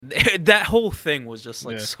that whole thing was just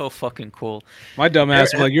like Yeah. so fucking cool. My dumb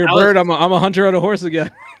ass was like, "You're a I was- bird. I'm a hunter on a horse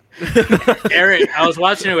again." Eric, I was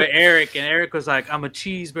watching it with Eric, and Eric was like, "I'm a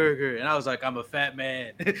cheeseburger," and I was like, "I'm a fat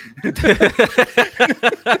man."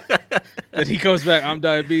 And he goes back, "I'm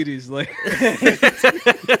diabetes." Like,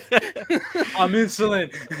 I'm insulin.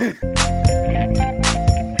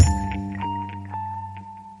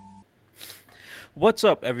 What's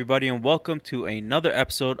up, everybody, and welcome to another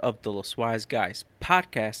episode of the Los Wise Guys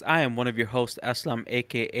podcast. I am one of your hosts, Aslam,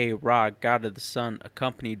 aka Ra, God of the Sun,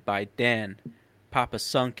 accompanied by Dan, Papa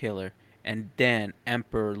Sunkiller, and Dan,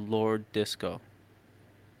 Emperor Lord Disco.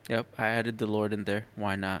 Yep, I added the Lord in there.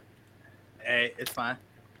 Why not? Hey, it's fine.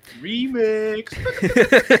 Remix.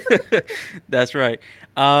 That's right.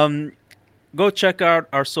 Go check out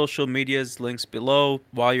our social medias, links below.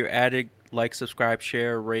 While you're at it, like, subscribe,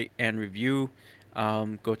 share, rate, and review.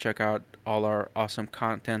 Go check out all our awesome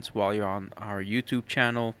contents while you're on our YouTube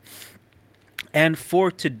channel. And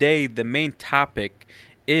for today, the main topic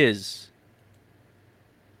is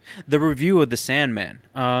the review of The Sandman.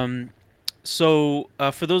 So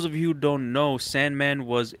for those of you who don't know, Sandman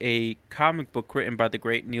was a comic book written by the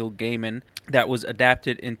great Neil Gaiman that was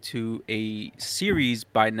adapted into a series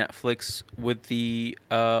by Netflix with the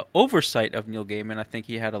oversight of Neil Gaiman. I think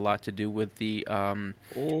he had a lot to do with the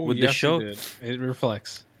the show. It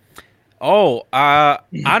reflects. Oh,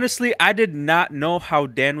 honestly, I did not know how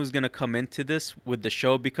Dan was gonna come into this with the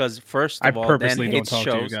show because first I of all, purposely Dan don't hates talk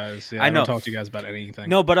to you shows. guys. Yeah, I I know. don't talk to you guys about anything.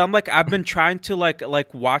 No, but I'm like I've been trying to like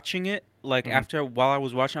watching it. Like Mhm. after while I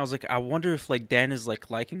was watching, I was like, I wonder if like Dan is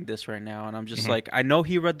like liking this right now, and I'm just Mhm. like, I know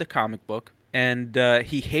he read the comic book, and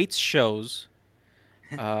he hates shows.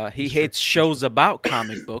 He hates shows about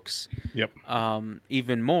comic books. Yep.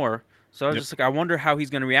 Even more. So I was Yep. just like, I wonder how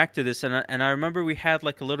he's gonna react to this, and I remember we had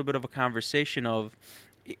like a little bit of a conversation of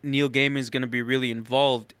Neil Gaiman is gonna be really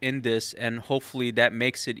involved in this, and hopefully that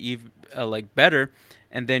makes it even like better.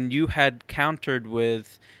 And then you had countered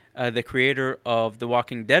with. The creator of The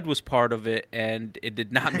Walking Dead was part of it, and it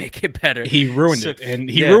did not make it better. He ruined So- it, and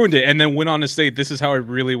he yeah. ruined it, and then went on to say, "This is how I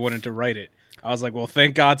really wanted to write it." I was like, "Well,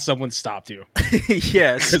 thank God someone stopped you,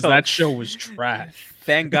 Yeah, because so that show was trash."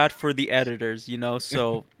 thank God for the editors, you know.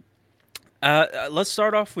 So let's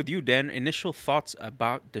start off with you, Dan. Initial thoughts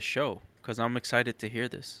about the show, because I'm excited to hear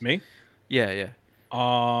this. Me? Yeah.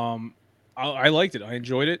 I liked it. I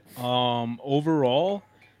enjoyed it. Overall,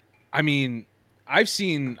 I mean, I've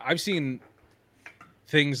seen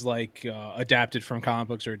things like adapted from comic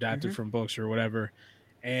books or adapted from books or whatever,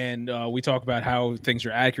 and we talk about how things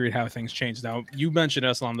are accurate, how things change. Now, you mentioned,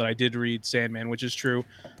 Islam, that I did read Sandman, which is true.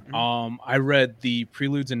 I read the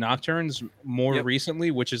Preludes and Nocturnes more Yep.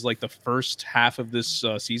 recently, which is like the first half of this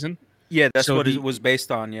season. Yeah, that's So what the- it was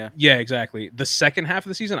based on. Yeah. Yeah, exactly. The second half of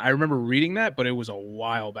the season, I remember reading that, but it was a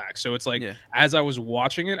while back. So it's like Yeah. as I was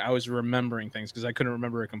watching it, I was remembering things because I couldn't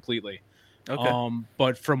remember it completely. Okay.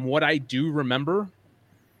 But from what I do remember,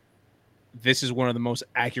 this is one of the most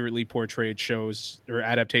accurately portrayed shows or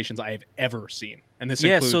adaptations I have ever seen, and this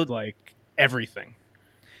Yeah, includes so- like everything.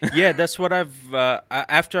 Yeah, that's what I've.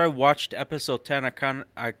 After I watched episode 10, I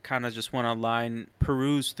kind of just went online,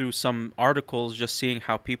 perused through some articles, just seeing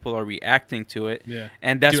how people are reacting to it. Yeah,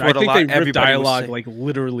 And that's Dude, what I think a lot they ripped everybody was dialogue saying. like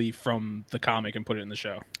literally from the comic and put it in the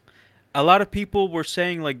show. A lot of people were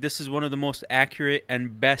saying like this is one of the most accurate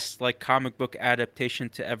and best like comic book adaptation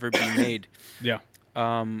to ever be made. Yeah.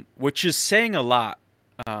 Which is saying a lot.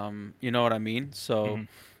 You know what I mean? So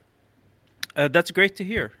Mhm. that's great to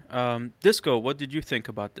hear. Disco, what did you think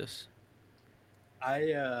about this?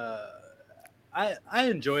 I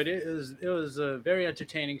enjoyed it. It was a very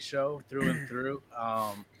entertaining show through and through.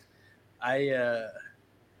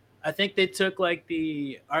 I think they took like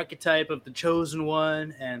the archetype of the chosen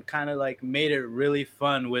one and kind of like made it really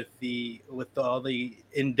fun with all the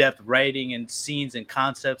in-depth writing and scenes and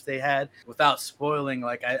concepts they had without spoiling.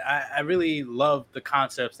 Like I really love the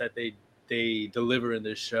concepts that they deliver in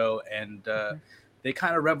this show, and they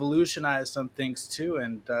kind of revolutionized some things too.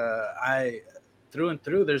 And I through and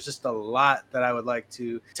through, there's just a lot that I would like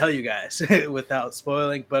to tell you guys without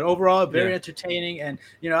spoiling. But overall, very entertaining. And,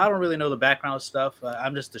 you know, I don't really know the background stuff.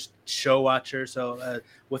 I'm just a show watcher. So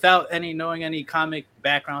without knowing any comic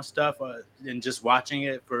background stuff and just watching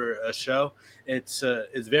it for a show, it's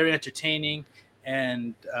very entertaining.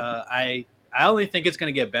 And I only think it's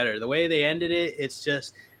going to get better. The way they ended it,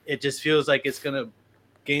 it just feels like it's going to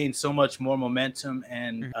gained so much more momentum,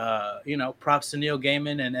 and you know, props to Neil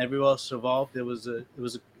Gaiman and everyone else involved. It was a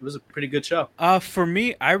pretty good show. For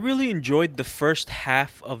me, I really enjoyed the first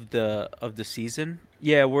half of the season.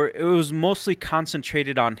 Yeah, where it was mostly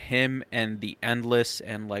concentrated on him and the Endless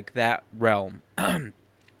and like that realm.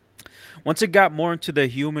 once it got more into the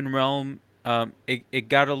human realm, it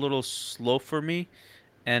got a little slow for me,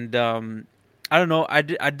 and I don't know. I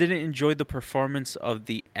didn't enjoy the performance of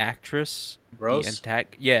the actress, the Rose. antac.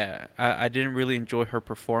 Yeah, I didn't really enjoy her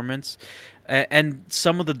performance, and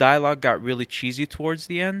some of the dialogue got really cheesy towards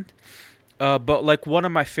the end. But like one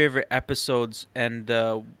of my favorite episodes, and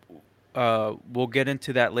we'll get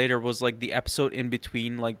into that later, was like the episode in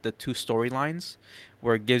between like the two storylines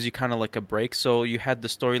where it gives you kind of like a break. So you had the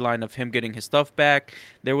storyline of him getting his stuff back.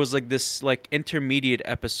 There was like this like intermediate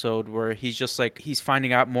episode where he's just like he's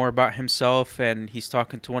finding out more about himself and he's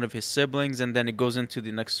talking to one of his siblings, and then it goes into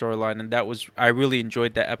the next storyline, and that was I really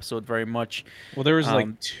enjoyed that episode very much. Well, there was like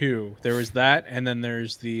Um, two. There was that, and then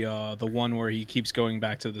there's the one where he keeps going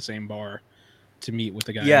back to the same bar to meet with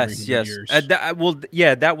the guy every yes, 100 yes. years.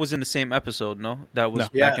 Yeah, that was in the same episode. No, that was No,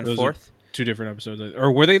 back Yeah, and those are forth. two different episodes.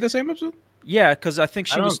 Or were they the same episode? Yeah, because I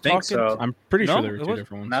think I she was don't think talking. so. I'm pretty No, sure they were it two was-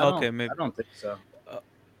 different ones. No, Okay, maybe. I don't think so.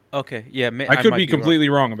 Okay, yeah, I could might be wrong. completely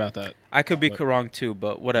wrong about that. I could be but- wrong too,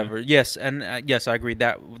 but whatever. Yes, and yes, I agree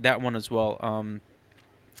that one as well.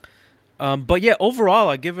 But yeah, overall,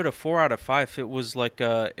 I give it a 4 out of 5. It was like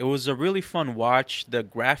it was a really fun watch. The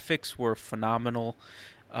graphics were phenomenal.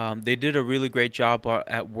 They did a really great job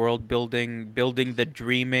at world building, building the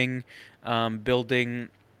dreaming, building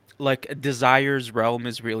like Desire's realm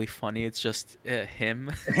is really funny. It's just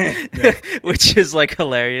him, Yeah. which is like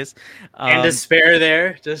hilarious. And despair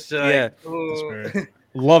there, just yeah. like, ooh. Despair.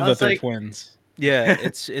 Love I that was they're like- twins. Yeah,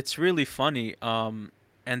 it's really funny.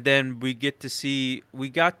 And then we got to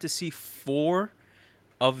see 4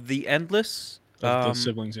 of the endless. Of the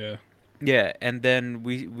siblings, yeah. Yeah, and then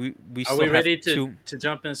we Are still we have ready two. to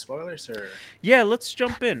jump in spoilers or? Yeah, let's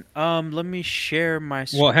jump in. Let me share my.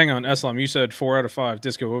 Well, hang on, Eslam. You said 4 out of 5.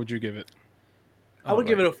 Disco, what would you give it? I would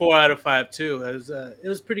give it a 4 out of 5 too. It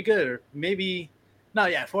was pretty good, or maybe, no,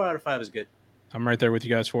 yeah, 4 out of 5 is good. I'm right there with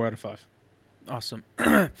you guys. 4 out of 5. Awesome.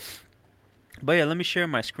 But yeah, let me share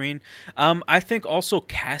my screen. I think also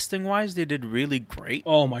casting wise, they did really great.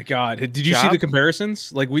 Oh my god! Did you see Job? the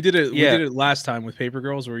comparisons? Like we did it. Yeah. We did it last time with Paper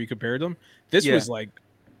Girls, where you compared them. This Yeah. was like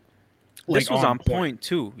This was on point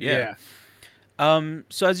too. Yeah.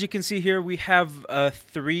 So as you can see here, we have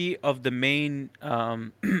 3 of the main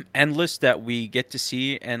endless that we get to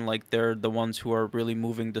see, and like they're the ones who are really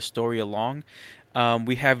moving the story along.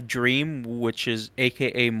 We have Dream, which is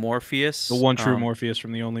AKA Morpheus, The one true Morpheus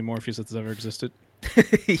from the only Morpheus that's ever existed.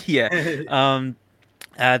 yeah.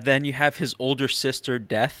 Then you have his older sister,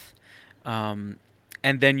 Death.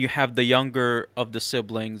 And then you have the younger of the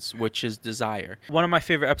siblings, which is Desire. One of my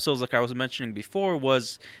favorite episodes, like I was mentioning before,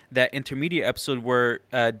 was that intermediate episode where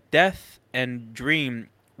Death and Dream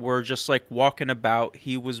were just like walking about.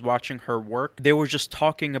 He was watching her work. They were just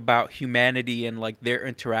talking about humanity and like their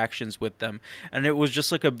interactions with them. And it was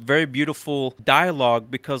just like a very beautiful dialogue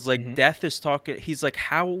because like Mhm. Death is talking. He's like,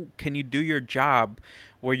 how can you do your job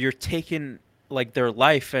where you're taking like their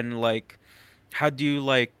life, and like how do you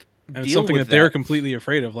like And it's deal something with that they're completely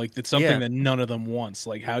afraid of. Like it's something Yeah. that none of them wants.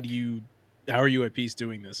 Like how are you at peace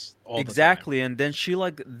doing this all Exactly, and then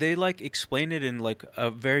they like explain it in like a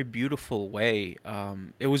very beautiful way.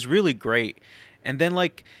 It was really great, and then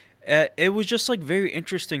like it was just like very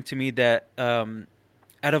interesting to me that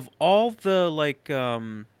out of all the like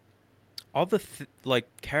like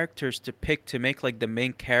characters to pick to make like the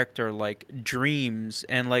main character like Dreams,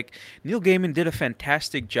 and like Neil Gaiman did a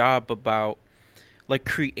fantastic job about like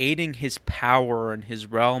creating his power and his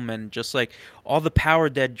realm and just like all the power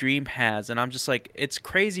that Dream has. And I'm just like, it's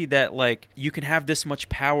crazy that like you can have this much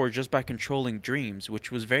power just by controlling dreams, which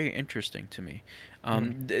was very interesting to me.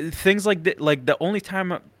 Things like that, like the only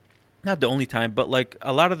time, not the only time, but like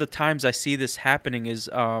a lot of the times I see this happening is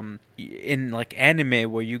in like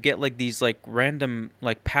anime, where you get like these like random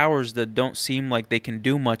like powers that don't seem like they can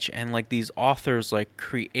do much, and like these authors like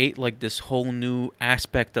create like this whole new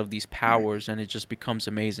aspect of these powers, and it just becomes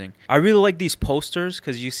amazing. I really like these posters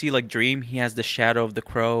because you see like Dream, he has the shadow of the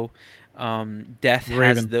crow. Death The has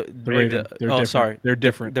Raven. the The Raven. They're oh different. sorry, They're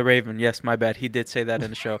different. the Raven. Yes, my bad. He did say that in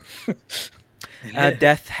the show.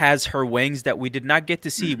 Death has her wings that we did not get to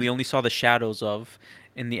see. We only saw the shadows of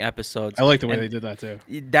in the episodes. I like the way And they did that too.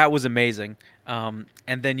 that was amazing. And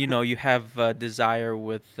then you have Desire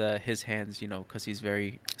with his hands, because he's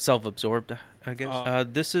very self-absorbed, I guess.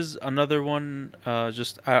 This is another one. I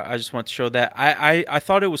just want to show that I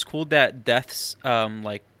thought it was cool that Death's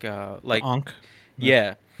like Ankh.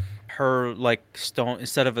 yeah, her like stone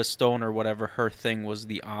instead of a stone or whatever, her thing was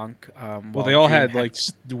the Ankh. Well, While they all Dream had like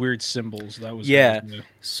weird symbols. That was yeah. yeah.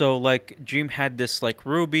 So like Dream had this like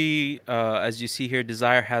ruby. As you see here,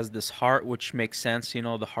 Desire has this heart, which makes sense. You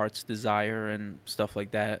know, the heart's desire and stuff like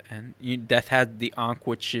that. And Death had the Ankh,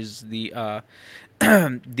 which is the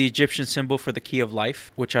the Egyptian symbol for the key of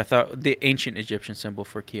life, which I thought the ancient Egyptian symbol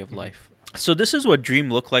for key of life. So this is what Dream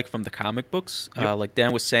looked like from the comic books. Yep. Like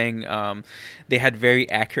Dan was saying, they had very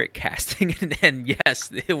accurate casting, and yes,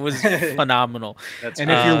 it was phenomenal. That's And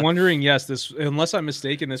if you're wondering, yes, this, unless I'm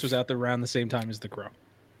mistaken, this was out there around the same time as The Crow.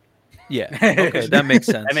 Yeah, okay, that makes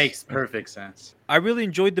sense. That makes perfect sense. I really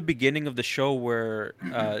enjoyed the beginning of the show where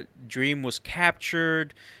Dream was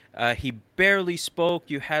captured. He barely spoke.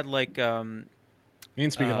 You had like He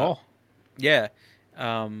didn't speak at all. yeah.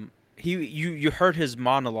 You heard his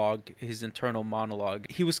monologue, his internal monologue.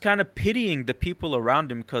 He was kind of pitying the people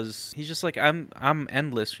around him because he's just like, I'm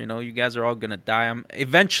endless, you know. You guys are all gonna die. I'm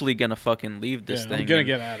eventually gonna fucking leave this thing. I'm gonna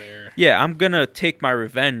get out of here. Yeah, I'm gonna take my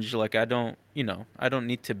revenge. Like I don't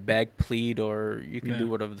need to beg, plead, or you can do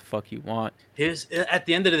whatever the fuck you want. At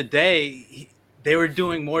the end of the day, they were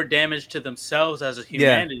doing more damage to themselves as a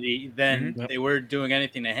humanity than they were doing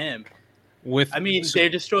anything to him. They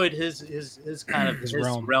destroyed his kind of his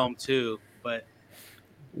realm too, but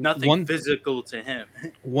nothing physical to him.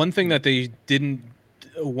 One thing that they didn't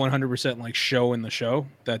 100% like show in the show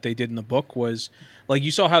that they did in the book was like, you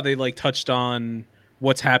saw how they like touched on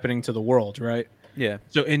what's happening to the world, right? Yeah.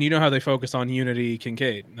 So, and you know how they focused on Unity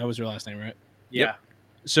Kincaid. That was her last name, right? Yeah. Yep.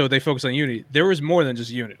 So they focused on Unity. There was more than just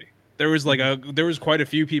Unity. There was like there was quite a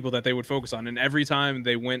few people that they would focus on, and every time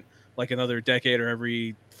they went like another decade or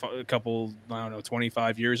every couple, I don't know,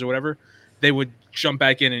 25 years or whatever, they would jump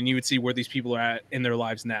back in and you would see where these people are at in their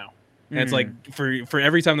lives now. And it's like for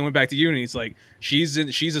every time they went back to Unity, it's like she's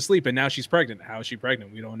asleep and now she's pregnant. How is she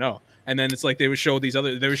pregnant? We don't know. And then it's like they would show one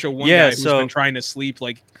guy who's been trying to sleep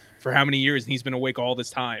like for how many years, and he's been awake all this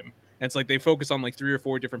time. And it's like they focus on like 3 or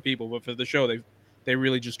 4 different people, but for the show they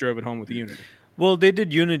really just drove it home with Unity. Well, they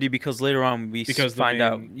did Unity because later on we find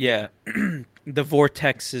out, the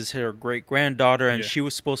Vortex is her great-granddaughter, and she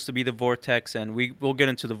was supposed to be the Vortex, and we'll get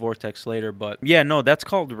into the Vortex later. But yeah, no, that's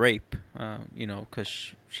called rape, because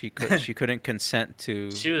she couldn't consent to.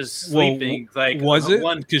 She was sleeping. Was it?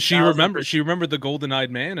 Because she remembered the golden-eyed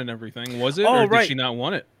man and everything. Was it? Oh, or did she not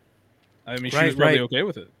want it? I mean, she was probably okay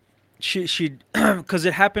with it. She because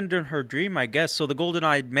it happened in her dream, I guess. So the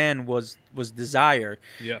golden-eyed man was Desire,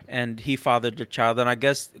 and he fathered the child. And I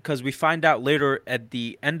guess because we find out later at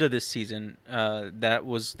the end of this season that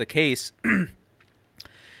was the case,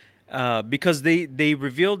 because they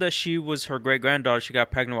revealed that she was her great-granddaughter. She got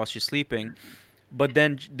pregnant while she's sleeping, but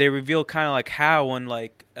then they revealed kind of like how when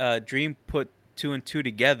like Dream put 2 and 2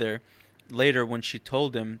 together later when she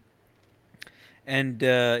told him, and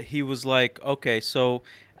he was like, okay, so.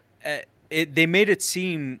 They made it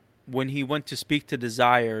seem when he went to speak to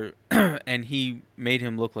Desire and he made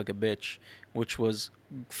him look like a bitch, which was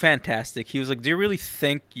fantastic. He was like, do you really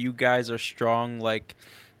think you guys are strong like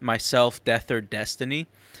myself, Death, or Destiny?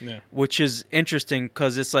 Yeah. Which is interesting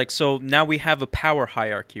because it's like, so now we have a power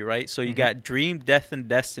hierarchy, right? So you got Dream, Death, and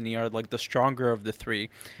Destiny are like the stronger of the 3.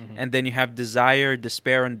 And then you have Desire,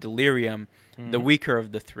 Despair, and Delirium, the weaker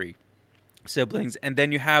of the 3 siblings. And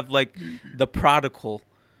then you have like the Prodigal,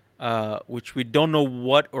 which we don't know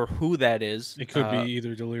what or who that is. It could be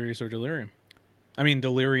either Delirious or Delirium. I mean,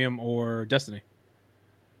 Delirium or Destiny.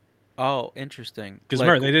 Oh, interesting. Because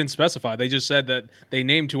remember, they didn't specify. They just said that they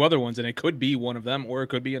named 2 other ones, and it could be one of them, or it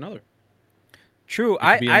could be another. True.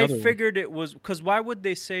 I figured it was because why would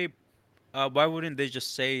they say? Why wouldn't they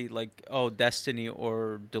just say like, oh, Destiny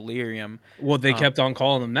or Delirium? Well, they kept on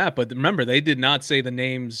calling them that, but remember, they did not say the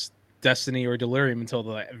names Destiny or Delirium until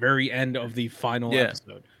the very end of the final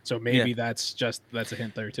episode. So maybe that's a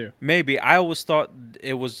hint there too. Maybe. I always thought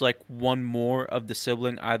it was like one more of the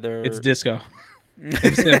sibling, either. It's Disco.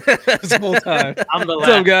 This whole time. I'm the last. What's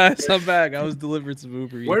up, guys? I'm back. I was delivering some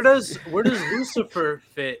Uber Eats. Where does Lucifer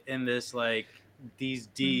fit in this? Like these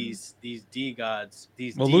D gods.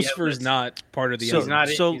 Lucifer's not part of the. He's not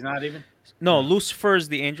even. No, Lucifer is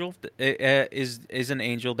the angel. Is an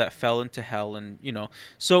angel that fell into hell, and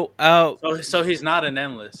So he's not an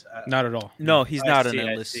endless. Not at all. No, he's not an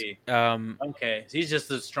endless. Okay, so he's just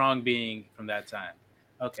a strong being from that time.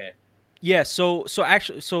 Okay. Yeah. So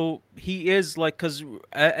he is like, because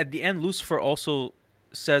at the end, Lucifer also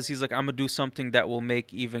says he's like, I'm gonna do something that will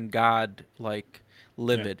make even God like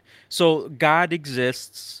livid. So God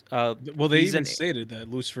exists. Well, they even stated that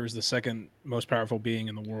Lucifer is the second most powerful being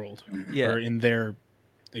in the world. Yeah. Or in their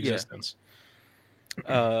existence.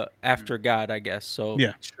 after God, I guess. So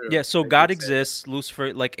Yeah. True. yeah, so They God did say that. exists,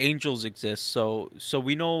 Lucifer, like angels exist. So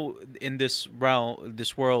we know in this realm,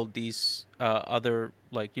 this world, these other,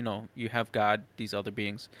 like, you have God, these other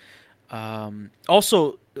beings.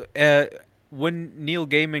 Also, uh, when Neil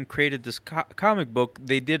Gaiman created this comic book,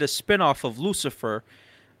 they did a spin-off of Lucifer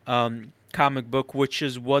comic book, which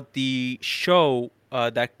is what the show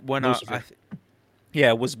that went out, Lucifer.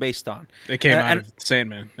 yeah, was based on. It came out And of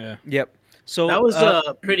Sandman. Yeah. yep. So That was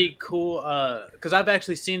pretty cool because I've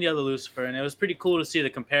actually seen the other Lucifer, and it was pretty cool to see the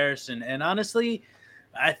comparison. And honestly,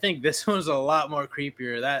 I think this one's a lot more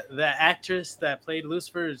creepier. That actress that played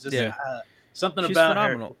Lucifer is just yeah, something she's about her.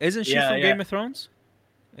 phenomenal. Isn't she Yeah, from yeah. Game of Thrones?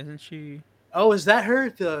 Isn't she? Oh, is that her?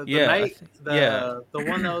 The Yeah, night yeah. the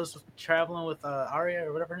one that was traveling with Arya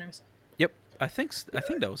or whatever her name is. Yep. I think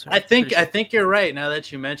that was her. I think Pretty I sure. think you're right now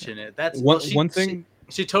that you mention it. That's One thing.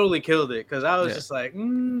 she totally killed it because I was Yeah. just like,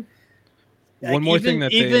 One more thing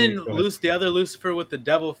that they go ahead. the other Lucifer with the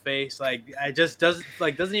devil face, like I just doesn't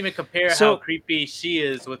even compare So- how creepy she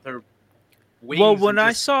is with her wings. Well, and when I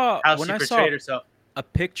just saw how when she I saw portrayed herself. a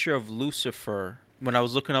picture of Lucifer, when I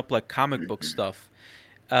was looking up like comic book stuff,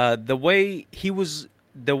 the way he was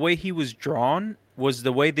drawn was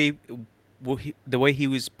the way he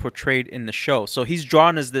was portrayed in the show. So he's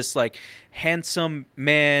drawn as this like handsome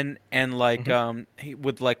man and like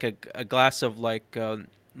with like a glass of like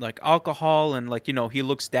alcohol, and like he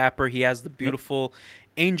looks dapper. He has the beautiful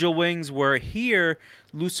angel wings. Where here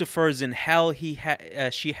Lucifer's in hell. She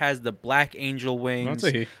has the black angel That's wings.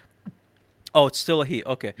 a he. Oh, it's still a he.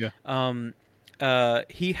 Okay. Yeah.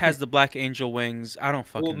 He has the black angel wings. I don't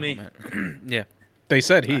fucking Fooled know, me. man. Yeah. They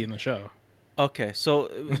said he in the show, Okay. So,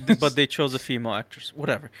 but they chose a female actress.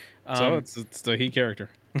 Whatever. so it's the he character.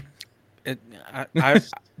 It,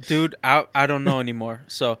 dude, I don't know anymore.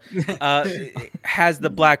 So, it has the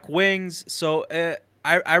black wings. So,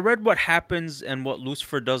 I read what happens and what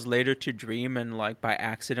Lucifer does later to Dream, and like by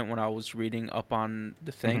accident when I was reading up on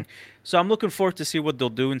the thing. So I'm looking forward to see what they'll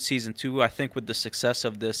do in season 2. I think with the success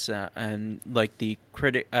of this and like the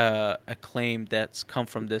critic acclaim that's come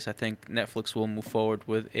from this, I think Netflix will move forward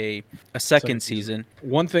with a second season.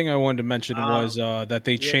 One thing I wanted to mention was that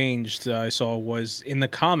they yeah. changed. I saw was in the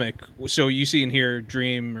comic. So you see in here,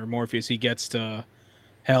 Dream or Morpheus, he gets to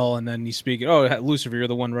hell, and then you speak. Oh, Lucifer, you're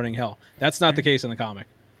the one running hell. That's not the case in the comic.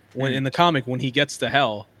 When in the comic, when he gets to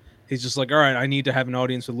hell, he's just like, all right, I need to have an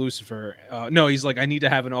audience with Lucifer. No, he's like, I need to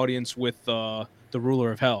have an audience with the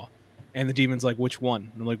ruler of hell. And the demon's like, which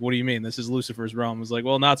one? And I'm like, what do you mean? This is Lucifer's realm. I was like,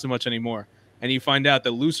 well, not so much anymore. And you find out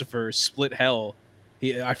that Lucifer split hell.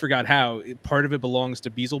 I forgot how. Part of it belongs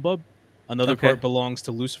to Beelzebub. Another Okay. part belongs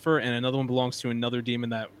to Lucifer. And another one belongs to another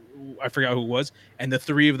demon that I forgot who it was. And the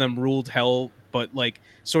three of them ruled hell, but like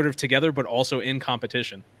sort of together, but also in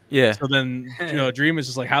competition. Yeah. So then, Dream is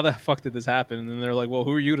just like, how the fuck did this happen? And then they're like, well,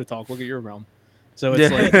 who are you to talk? Look at your realm. So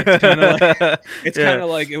it's like, it's kind of like, kind of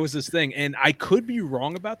like it was this thing. And I could be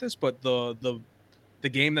wrong about this, but the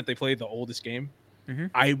game that they played, the oldest game,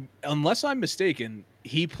 unless I'm mistaken,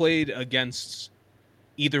 he played against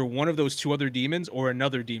either one of those two other demons or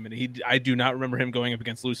another demon. I do not remember him going up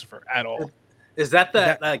against Lucifer at all. Is that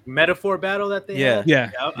like metaphor battle that they Yeah. had?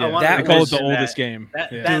 Yeah, I wanted That to they call it the mention oldest that. game.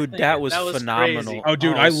 That- Yeah. that Dude, thing- that was crazy. phenomenal. Oh,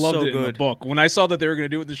 dude, Oh, I it's loved so it in the good. book. When I saw that they were going to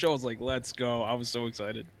do it in the show, I was like, let's go. I was so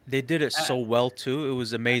excited. They did it so well too. It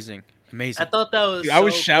was amazing. Amazing. I thought that was. Dude, I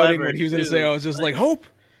was so shouting clever, what he was going to too. say. I was just like, hope.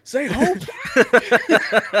 Say hope.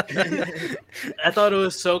 I thought it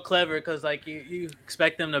was so clever because like you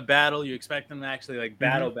expect them to battle, you expect them to actually like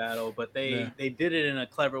battle, but they did it in a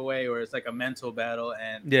clever way where it's like a mental battle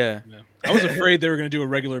and Yeah. I was afraid they were going to do a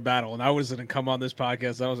regular battle, and I was going to come on this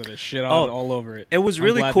podcast. I was going to shit on it all over it. It was I'm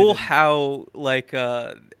really glad they cool didn't. how like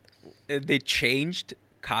they changed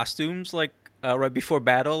costumes like right before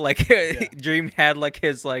battle. Like Dream had like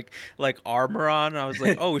his like armor on. I was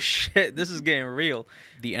like, oh shit, this is getting real.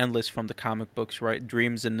 The Endless from the comic books, right?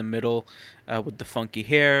 Dream's in the middle with the funky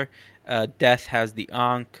hair. Death has the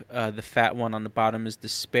Ankh. The fat one on the bottom is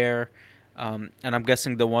Despair. And I'm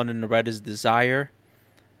guessing the one in the red is Desire.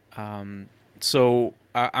 So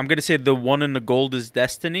I'm gonna say the one in the gold is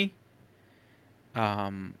Destiny.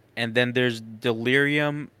 And then there's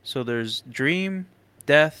Delirium. So there's Dream,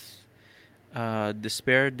 Death,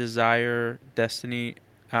 Despair, Desire, Destiny.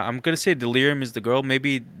 I'm gonna say Delirium is the girl.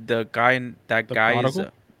 Maybe the guy. That The guy is.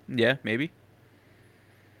 Prodigal? Yeah, maybe.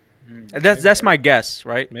 That's my guess,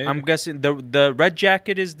 right? Maybe. I'm guessing the red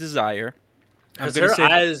jacket is Desire. I'm because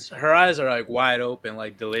gonna say her eyes are like wide open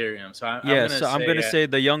like delirium. So I'm gonna say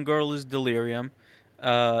the young girl is Delirium.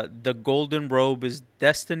 The golden robe is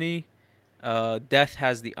Destiny. Death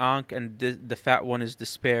has the Ankh, and the fat one is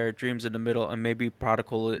Despair. Dreams in the middle, and maybe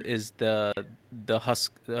Prodigal is the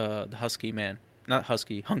husky man, not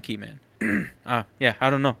husky, hunky man. Yeah, I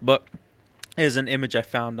don't know, but is an image I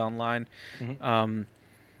found online. Mhm.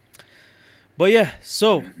 But yeah,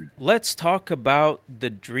 so let's talk about the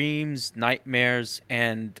dreams, nightmares,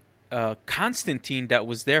 and Constantine that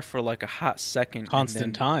was there for like a hot second, and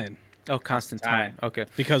then Constantine. Constantine. Okay,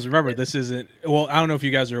 Because remember, this isn't. Well, I don't know if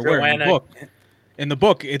you guys are aware. In the Joanna.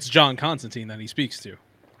 book, it's John Constantine that he speaks to.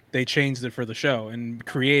 They changed it for the show and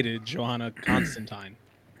created Joanna Constantine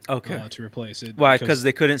okay. to replace it. Why? Because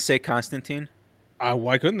they couldn't say Constantine.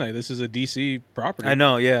 Why couldn't they? This is a DC property. I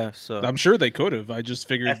know. Yeah. So I'm sure they could have. I just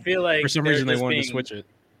figured I feel like for some they're reason they just wanted to being- switch it.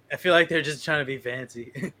 I feel like they're just trying to be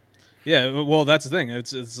fancy. Yeah, well, that's the thing.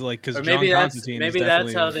 It's like because Or John maybe that's Constantine. maybe is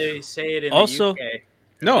that's definitely how they say it in Also- the UK.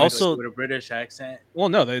 No, Like, also- with a British accent. Well,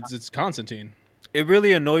 no, it's Constantine. it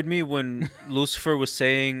really annoyed me when Lucifer was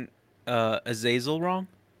saying Azazel wrong.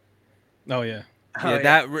 Oh yeah, Oh,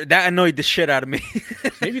 Yeah, that annoyed the shit out of me.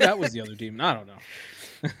 maybe that was the other demon. I don't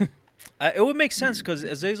know. It would make sense because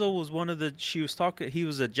Azazel was one of the. She was talking. He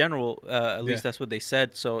was a general. At least Yeah. that's what they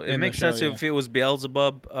said. So it In the makes show, sense yeah. if it was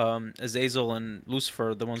Beelzebub, Azazel, and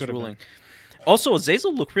Lucifer, the ones Could've been. ruling. Also,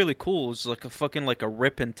 Azazel looked really cool. It was like a fucking like a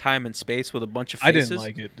rip in time and space with a bunch of I faces. didn't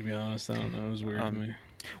like it, to be honest. I don't know. It was weird to me.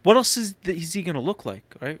 What else is he gonna look like?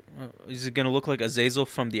 Right? Is he gonna look like Azazel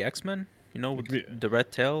from the X-Men? You know, with could be- the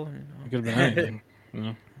red tail. It could have been anything. You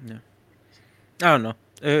know? I don't know.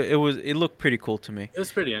 It looked pretty cool to me. It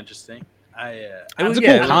was pretty interesting. It's was- a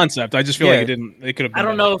yeah, cool concept. I just feel like yeah. it didn't. It could have. I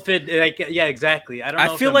don't know if it like yeah exactly. I don't I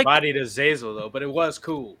know feel if like- it embodied Azazel though, but it was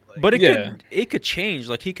cool. Like, But Yeah. it could change.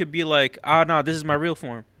 Like he could be like, no, this is my real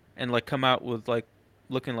form, and like come out with like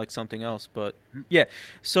looking like something else. But yeah,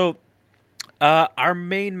 so our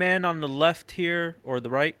main man on the left here or the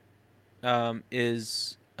right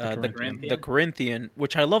is The the Corinthian,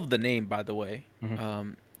 which I love the name by the way.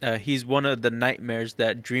 Mhm. He's one of the nightmares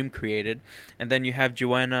that Dream created, and then you have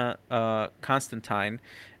Joanna Constantine,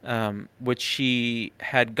 which she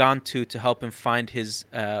had gone to help him find his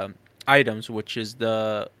items, which is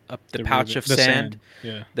the pouch of the sand,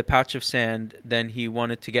 Yeah. the pouch of sand. Then he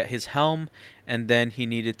wanted to get his helm, and then he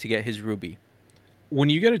needed to get his ruby. When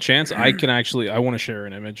you get a chance, I can actually. I want to share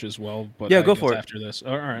an image as well. But Yeah, I go guess for it. after this.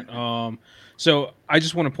 All right. So I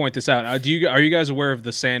just want to point this out. Are you guys aware of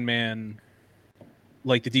the Sandman,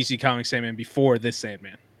 like the DC Comics Sandman before this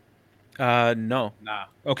Sandman? No. nah.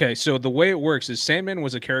 Okay, so the way it works is Sandman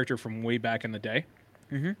was a character from way back in the day,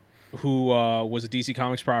 Mhm. who was a DC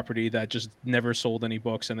Comics property that just never sold any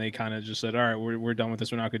books, and they kind of just said, "All right, we're done with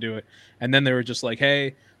this. We're not gonna do it." And then they were just like,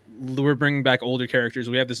 "Hey, we're bringing back older characters.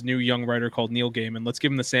 We have this new young writer called Neil Gaiman. Let's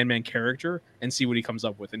give him the Sandman character and see what he comes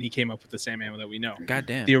up with." And he came up with the Sandman that we know. God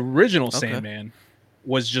damn. The original Okay. Sandman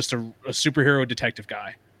was just a superhero detective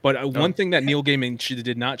guy. But one thing that Neil Gaiman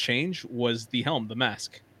did not change was the helm, the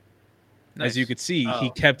mask. As you could see, he Oh.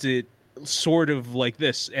 kept it sort of like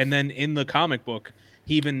this. And then in the comic book,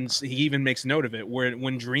 he even makes note of it, where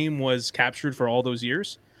when Dream was captured for all those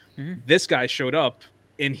years, Mhm. this guy showed up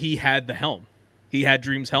and he had the helm. He had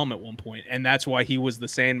Dream's helm at one point, and that's why he was the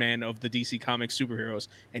Sandman of the DC Comics superheroes,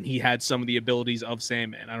 and he had some of the abilities of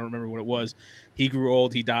Sandman. I don't remember what it was. He grew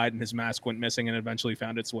old, he died, and his mask went missing, and eventually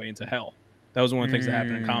found its way into hell. That was one of the things that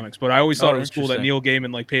happened in Mm. comics. But I always thought Oh, it was cool that interesting. Neil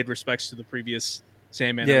Gaiman like paid respects to the previous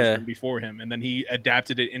Sandman that was Yeah. written before him, and then he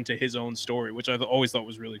adapted it into his own story, which I always thought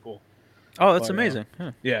was really cool. Oh, that's But, amazing.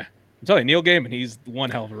 Huh. Yeah, I'm telling you, Neil Gaiman, he's one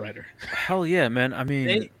hell of a writer. Hell yeah, man. I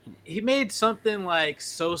mean, He made something like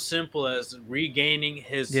so simple as regaining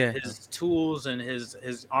his Yeah. his tools and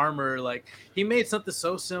his armor. Like he made something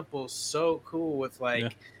so simple, so cool with like Yeah.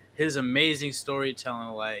 his amazing storytelling.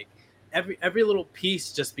 Like every little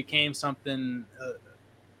piece just became something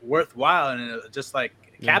worthwhile and just like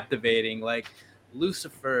Yeah. captivating. Like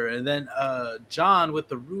Lucifer, and then John with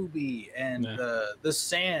the ruby and Yeah. the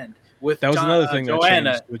sand with That was John, another thing that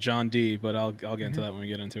Joanna. changed with John D. But I'll get into that when we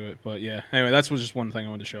get into it. But yeah, anyway, that's just one thing I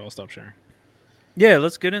wanted to show. I'll stop sharing. yeah,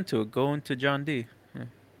 let's get into it. Go into John D.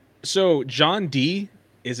 So John D.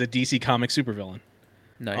 is a DC Comics supervillain.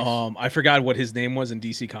 Nice. I forgot what his name was in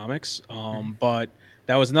DC Comics. But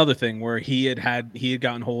that was another thing where he had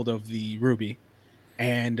gotten hold of the ruby,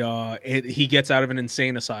 and he gets out of an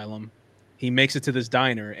insane asylum. He makes it to this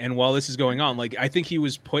diner, and while this is going on, like I think he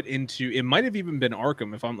was put into, it might have even been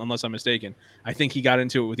Arkham, unless I'm mistaken. I think he got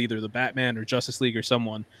into it with either the Batman or Justice League or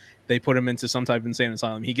someone. They put him into some type of insane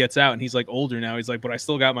asylum. He gets out, and he's like older now. He's like, but I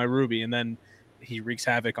still got my ruby, and then he wreaks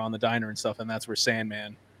havoc on the diner and stuff, and that's where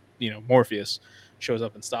Sandman, Morpheus, shows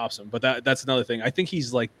up and stops him. But that's another thing. I think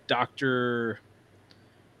he's like Doctor.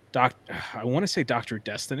 I want to say Doctor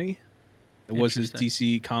Destiny. It was his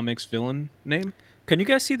Interesting. DC Comics villain name. Can you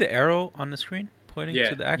guys see the arrow on the screen pointing Yeah.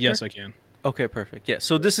 to the actor? Yes, I can. Okay, perfect. Yeah.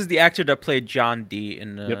 So this is the actor that played John Dee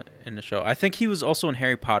Yep. in the show. I think he was also in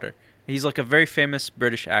Harry Potter. He's like a very famous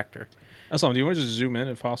British actor. That's all. Do you want to just zoom in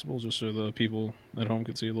if possible, just so the people at home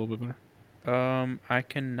can see a little bit better? I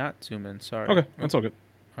cannot zoom in. Sorry. Okay, that's all good.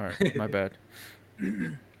 All right, my bad.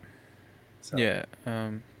 So, Yeah.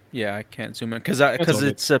 Yeah, I can't zoom in because all good.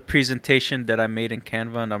 it's a presentation that I made in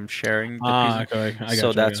Canva and I'm sharing the presentation. Okay. I got So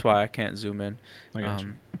you, that's why I can't zoom in. I got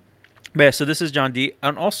you. But yeah, so this is John Dee,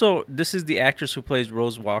 and also this is the actress who plays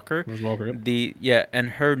Rose Walker. Rose Walker. Yep. And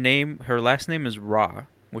her last name is Ra,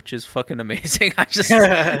 which is fucking amazing. I just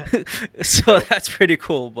so that's pretty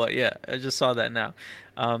cool. But yeah, I just saw that now.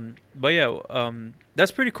 But yeah,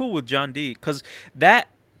 that's pretty cool with John Dee because that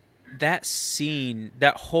scene,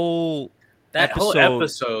 that whole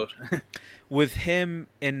episode. with him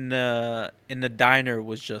in the diner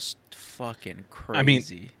was just fucking crazy. I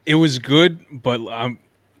mean, it was good, but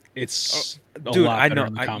it's a dude, lot I better know.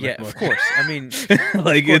 in the comic book. Of course. I mean,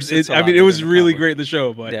 like course it's a I lot mean, it better was in the really comic. great in the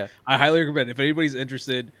show, but Yeah. I highly recommend if anybody's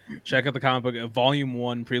interested, check out the comic book, Volume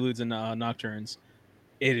 1, Preludes and Nocturnes.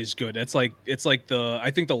 It is good. It's like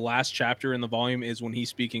I think the last chapter in the volume is when he's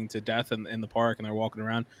speaking to Death in the park and they're walking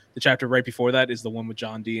around. The chapter right before that is the one with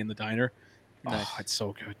John Dee in the diner. Nice. Oh, it's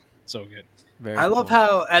so good, so good. Very I love cool.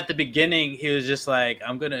 how at the beginning he was just like,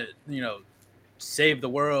 I'm gonna, save the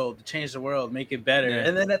world, change the world, make it better. Yeah.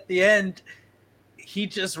 And then at the end, he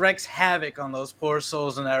just wreaks havoc on those poor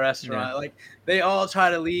souls in that restaurant. Yeah. Like they all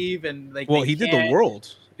try to leave and like Well, they he did can't. the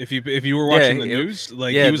world. If you were watching the Yeah, news,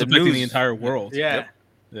 like yeah, he was the affecting the news. entire world. Yeah. Yep.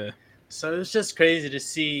 Yeah. So it was just crazy to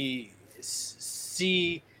see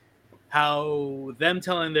how them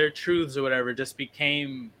telling their truths or whatever just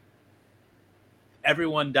became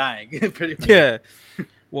everyone dying pretty much. Yeah.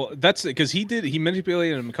 Well, that's because he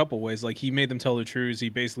manipulated them a couple ways. Like he made them tell the truths. He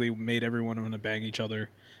basically made everyone want to bang each other.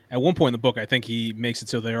 At one point in the book, I think he makes it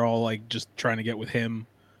so they're all like just trying to get with him.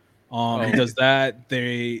 He does that.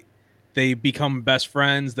 They become best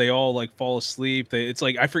friends. They all like fall asleep. It's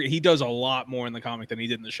like I forget. He does a lot more in the comic than he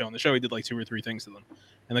did in the show. In the show, he did like 2 or 3 things to them.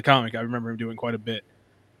 In the comic, I remember him doing quite a bit.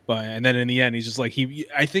 But and then in the end, he's just like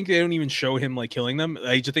I think they don't even show him like killing them.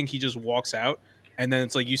 I just think he just walks out. And then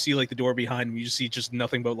it's like you see like the door behind him. You just see just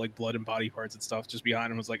nothing but like blood and body parts and stuff just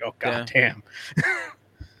behind him. It's like, oh god damn.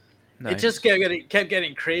 It just kept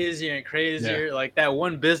getting crazier and crazier. Yeah. Like that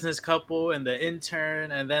one business couple and the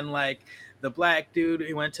intern, and then like the black dude,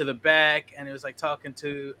 he went to the back and he was like talking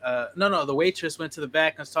to the waitress went to the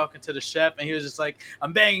back and was talking to the chef, and he was just like,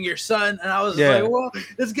 I'm banging your son. And I was just like, whoa,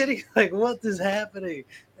 it's getting like, what is happening?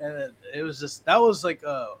 And it was just, that was like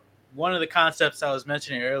one of the concepts I was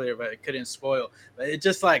mentioning earlier, but I couldn't spoil. But it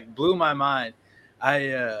just like blew my mind.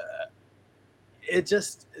 It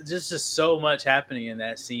just so much happening in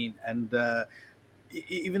that scene. And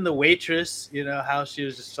even the waitress, how she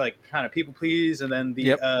was just like kind of people please, and then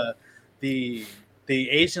the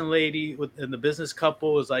Asian lady within the business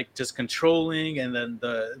couple was like just controlling, and then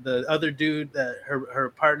the other dude, that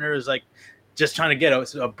her partner is like just trying to get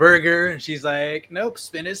a burger, and she's like, nope,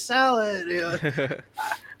 spinach salad.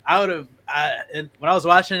 And when I was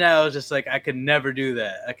watching that, I was just like, I could never do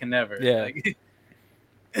that. I can never. Yeah. Like,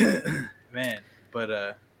 man.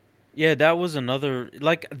 But yeah, that was another,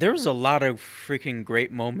 like, there was a lot of freaking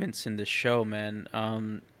great moments in the show, man.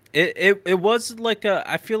 It was like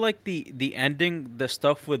I feel like the ending, the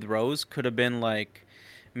stuff with Rose could have been like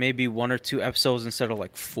maybe 1 or 2 episodes instead of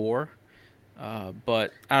like 4.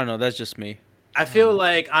 But I don't know, that's just me. I feel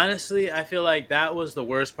like, honestly, I feel like that was the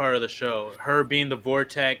worst part of the show. Her being the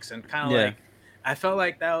vortex, and kind of like, I felt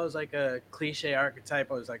like that was like a cliche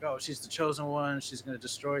archetype. I was like, oh, she's the chosen one. She's going to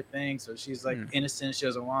destroy things. So she's like innocent. She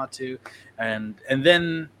doesn't want to. And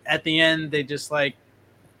then at the end, they just like,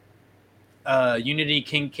 Unity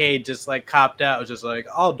Kincaid just like copped out. It was just like,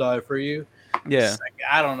 I'll die for you. Yeah. Like,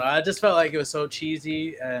 I don't know. I just felt like it was so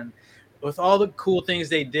cheesy. And with all the cool things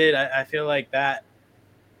they did, I feel like that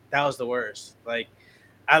was the worst. Like,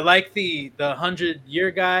 I like the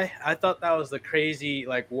 100-year guy. I thought that was the crazy,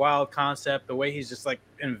 like, wild concept. The way he's just like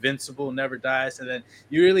invincible, never dies, and then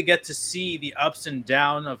you really get to see the ups and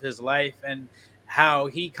downs of his life and how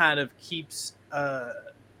he kind of keeps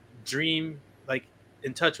Dream like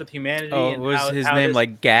in touch with humanity. Oh, and was his name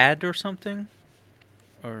like Gad or something?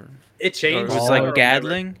 Or it changed? Or it was like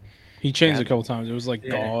Gadling. He changed a couple times. It was like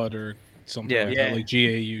God or something like that, like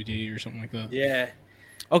GAUD or something like that. Yeah.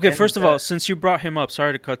 Okay, and first of all, since you brought him up,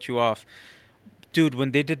 sorry to cut you off. Dude,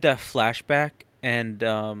 when they did that flashback and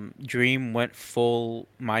Dream went full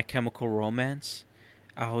My Chemical Romance,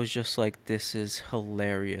 I was just like, this is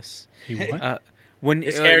hilarious. He what? Uh, when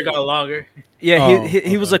His hair got longer. yeah, Oh,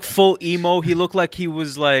 he was okay, like okay. full emo. He looked like he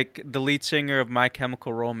was like the lead singer of My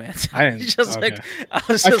Chemical Romance. I didn't. He's just Okay. like I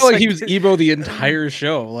was I just feel like he was this- emo the entire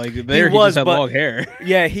show. Like there, he was, just had but long hair.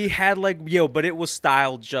 yeah, he had like but it was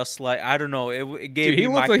styled just like I don't know. It gave Dude, he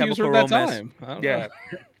me looked My like he was Chemical from that Romance. time. I don't Yeah,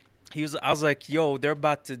 know. he was. I was like, yo, they're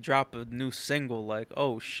about to drop a new single. Like,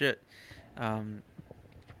 oh shit. Um,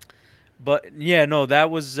 but yeah, no,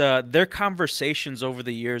 that was their conversations over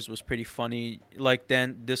the years was pretty funny. Like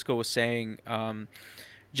then Disco was saying,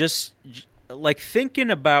 like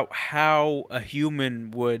thinking about how a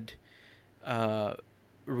human would uh,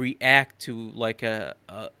 react to like a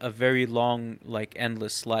very long like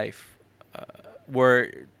endless life, uh,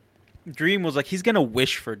 where Dream was like he's gonna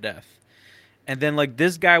wish for death, and then like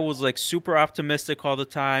this guy was like super optimistic all the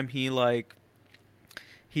time.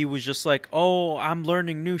 He was just like, "Oh, I'm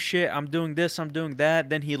learning new shit. I'm doing this. I'm doing that."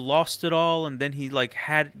 Then he lost it all, and then he like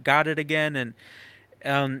had got it again, and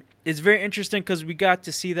it's very interesting because we got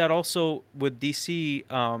to see that also with DC,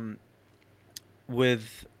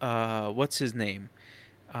 with what's his name,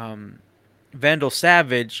 um, Vandal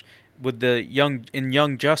Savage, with the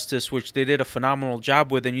Young Justice, which they did a phenomenal job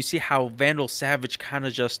with, and you see how Vandal Savage kind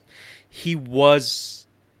of just he was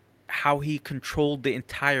how he controlled the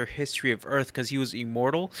entire history of Earth because he was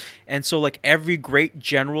immortal. And so like every great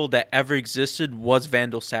general that ever existed was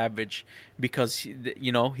Vandal Savage because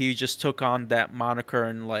he just took on that moniker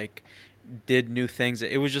and like did new things.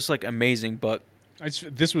 It was just like amazing. But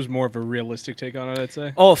This was more of a realistic take on it, I'd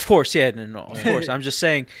say. oh, of course, yeah, no, of Yeah. course. I'm just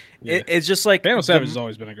saying Yeah. it's just like Vandal Savage has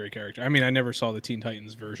always been a great character. I mean, I never saw the Teen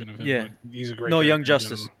Titans version of him. Yeah. But he's a great. no character Young in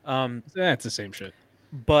Justice. general. It's the same shit.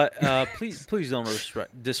 But please don't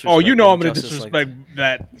disrespect. Oh, you know Young I'm gonna Justice like disrespect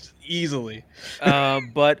that easily.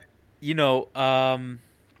 but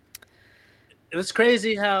It was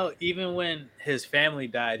crazy how even when his family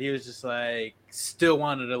died, he was just like still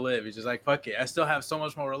wanted to live. He's just like, fuck it, I still have so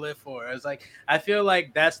much more to live for. I was like, I feel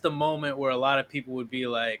like that's the moment where a lot of people would be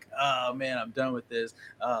like, oh man, I'm done with this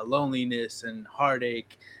loneliness and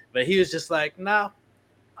heartache. But he was just like, nah,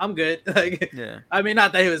 I'm good. Like, yeah. I mean,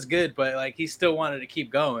 not that he was good, but like he still wanted to keep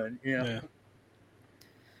going. You know?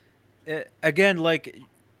 Yeah. Again, like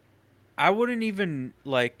I wouldn't even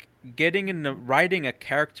like getting into writing a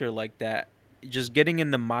character like that, just getting in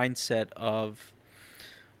the mindset of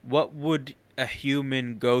what would a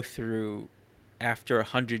human go through after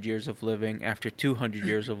 100 years of living, after 200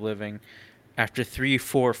 years of living, after 3,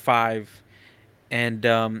 4, 5, and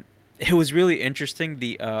it was really interesting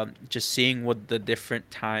the just seeing what the different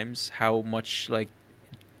times, how much like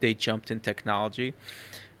they jumped in technology,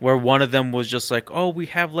 where one of them was just like, oh, we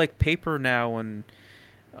have like paper now and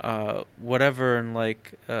whatever, and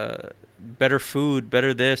like better food,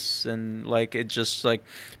 better this, and like it just like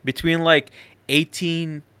between like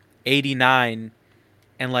 1889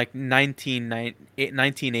 and like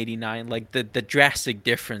 1989, like the drastic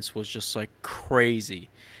difference was just like crazy.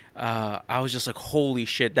 I was just like, holy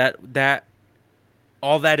shit, that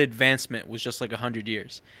all that advancement was just like 100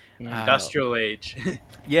 years. Industrial age.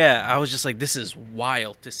 Yeah, I was just like, this is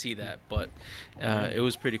wild to see that, but it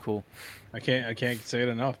was pretty cool. I can't say it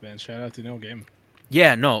enough, man. Shout out to No Game.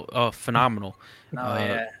 Yeah, no, phenomenal. No, Uh,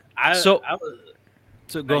 yeah. I was.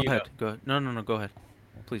 So go you ahead. Go ahead. No, go ahead,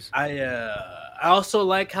 please. I also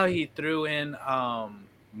like how he threw in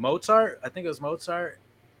Mozart. I think it was Mozart.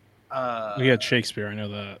 We had Shakespeare. I know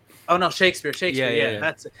that. Oh no, Shakespeare. Yeah.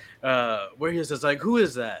 That's where he was just like, who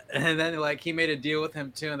is that? And then like he made a deal with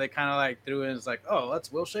him too, and they kind of like threw in. It's like, oh, that's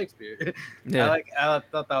Will Shakespeare. Yeah. I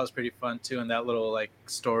thought that was pretty fun too, and that little like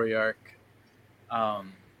story arc.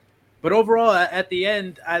 But overall, at the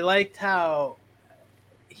end, I liked how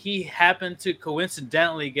he happened to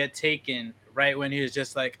coincidentally get taken right when he was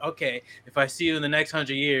just like, okay, if I see you in the next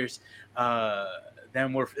 100 years,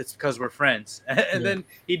 then it's because we're friends. And then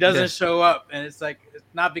he doesn't show up, and it's like it's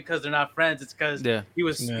not because they're not friends. It's because he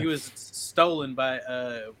was stolen by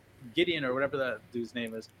Gideon or whatever that dude's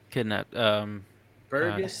name is. Kidnapped.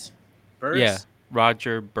 Burgess. Yeah,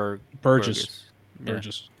 Roger Burgess. Yeah.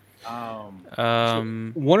 Burgess.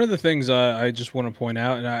 Um, One of the things I just want to point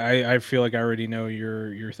out, and I feel like I already know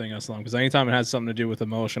your thing, Aslam, because anytime it has something to do with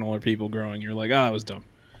emotional or people growing, you're like, oh, that was dumb.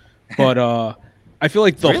 But I feel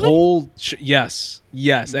like the whole yes.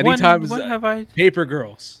 Anytime when have I? Paper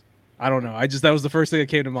Girls. I don't know. That was the first thing that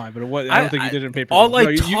came to mind. But I don't think you did it in Paper all Girls.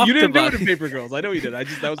 I talked you didn't about- do it in Paper Girls. I know you did. That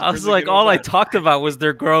was. I was like, all I talked about was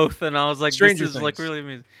their growth, and I was like, Stranger this is like Things. really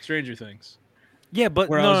amazing. Stranger Things. Yeah, but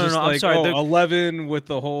Where I no, was no, just no. I'm like, sorry. oh, The 11 with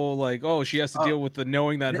the whole like, oh, she has to Oh. deal with the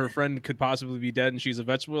knowing that her friend could possibly be dead and she's a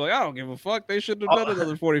vegetable. Like, I don't give a fuck. They shouldn't have Oh. done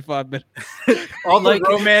another 45 minutes. All Like- the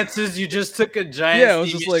romances you just took a giant Yeah, it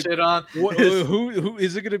was just steamy like, shit on. who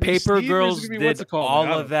is it going to be? Paper Steve, or Girls is it gonna be what's did it called? all Like,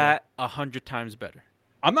 I of don't care. that 100 times better.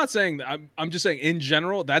 I'm not saying that. I'm just saying in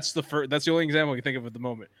general. That's the first. That's the only example I can think of at the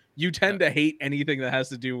moment. You tend to hate anything that has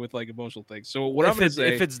to do with like emotional things. So what I'm If gonna it's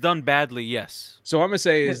say, if it's done badly, yes. so I'm gonna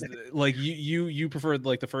say is like you preferred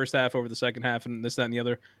like the first half over the second half and this that and the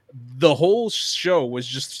other. The whole show was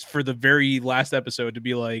just for the very last episode to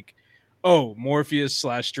be like, oh, Morpheus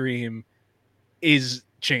 / Dream is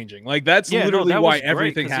changing. Like that's Yeah, no, literally that why was great,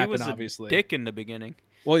 everything 'cause he happened. was a Obviously, dick in the beginning.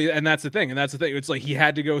 well, yeah, and that's the thing. It's like he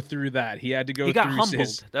had to go through that. He had to go He got through humbled.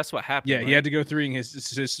 his That's what happened. yeah. right? He had to go through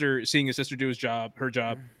seeing his sister do her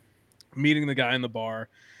job, meeting the guy in the bar,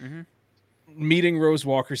 Mhm. meeting Rose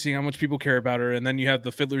Walker, seeing how much people care about her, and then you have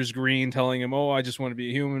the Fiddler's Green telling him, "Oh, I just want to be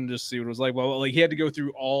a human, just see what it was like." Well, like he had to go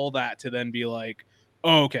through all that to then be like,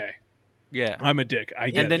 "Oh, okay, Yeah. I'm a dick. I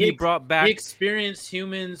get And then it." he brought back. He experienced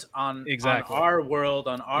humans on Exactly. our world,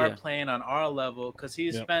 on our Yeah. plane, on our level, because he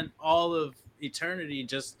Yep. spent all of eternity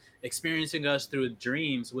just experiencing us through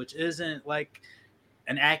dreams, which isn't like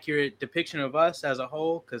an accurate depiction of us as a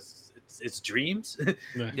whole, because it's dreams.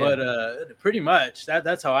 Yeah. But pretty much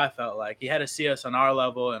that's how I felt. Like he had to see us on our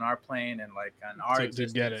level and our plane and like on our To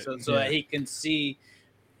existence, get it, so that he can see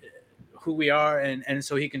who we are and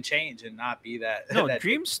so he can change and not be that. No, that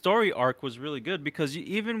Dream's story arc was really good because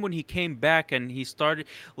even when he came back and he started,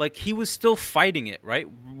 like, he was still fighting it, right?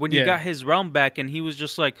 When he Yeah. got his realm back and he was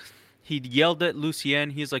just like, he yelled at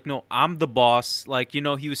Lucien. He's like, no, I'm the boss. Like, you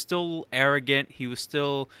know, he was still arrogant. He was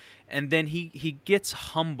still, and then he gets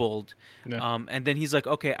humbled. Yeah. And then he's like,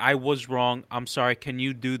 okay, I was wrong. I'm sorry. Can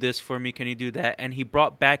you do this for me? Can you do that? And he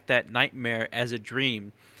brought back that nightmare as a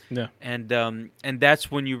dream. Yeah. And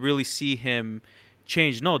that's when you really see him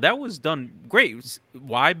change. No, that was done great.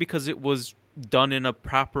 Why? Because it was done in a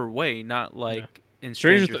proper way, not like in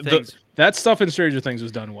Stranger Things. That stuff in Stranger Things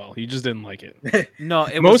was done well. You just didn't like it. No,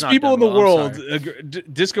 it was Most not people in done the well. I'm world, sorry.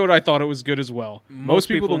 Discord, I thought it was good as well. Most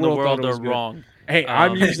people in the world thought it was are good. wrong. Hey,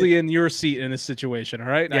 I'm Um, usually in your seat in this situation. All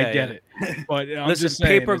right, I Yeah, get yeah. it. But I'm Listen, just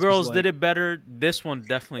saying, Paper it's just Girls like- did it better. This one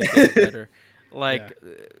definitely did it better. Like,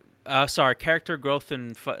 sorry, character growth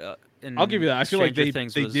in I'll give you that. I feel like Stranger they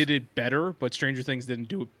Things they was- did it better, but Stranger Things didn't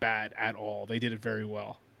do it bad at all. They did it very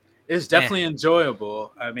well. It's definitely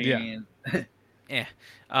enjoyable. I mean,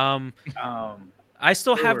 Um, I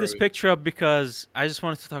still have this picture up because I just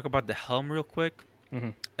wanted to talk about the helm real quick.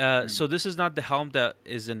 Mhm. So this is not the helm that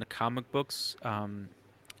is in the comic books.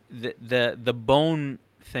 The bone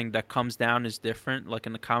thing that comes down is different. Like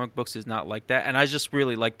in the comic books, is not like that. And I just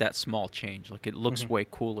really like that small change. Like it looks way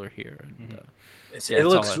cooler here. And, it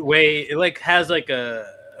looks it like has like a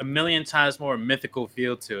million times more mythical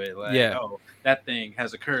feel to it. Like, Yeah. oh, that thing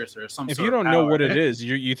has a curse or some If sort you of don't know power. what it is,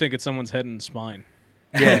 you think it's someone's head and spine.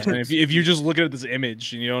 Yeah. And if you just look at this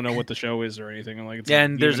image and you don't know what the show is or anything, and like it's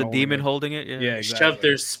and there's a demon holding holding it. it. Yeah, Shove exactly.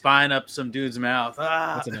 their spine up some dude's mouth.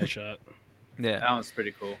 Ah, That's a nice shot. Yeah. that one's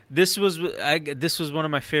pretty cool. This was one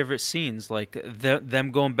of my favorite scenes, like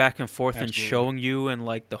them going back and forth and Absolutely. showing you, and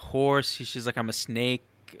like the horse. She's like, I'm a snake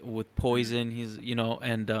with poison. He's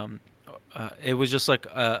and it was just like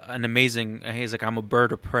an amazing. He's like, I'm a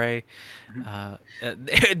bird of prey.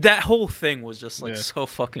 That whole thing was just like Yeah. so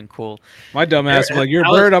fucking cool. My dumb ass was like, "You're a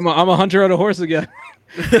I was- bird. I'm a hunter on a horse again."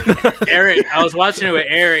 Eric, I was watching it with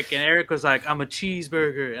Eric, and Eric was like, "I'm a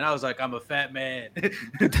cheeseburger," and I was like, "I'm a fat man."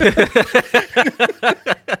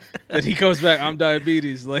 And he comes back, "I'm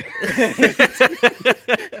diabetes." Like,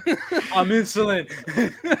 I'm insulin.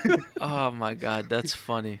 Oh my god, that's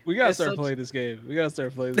funny. we gotta It's start such- playing this game. We gotta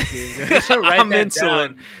start playing this game. I should write I'm that insulin.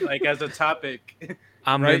 down, like as a topic.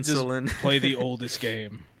 I'm Right, just insulin. Play the oldest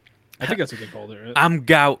game. I think that's what they called it. Right? I'm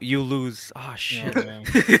gout. You lose. Oh shit. Oh, man.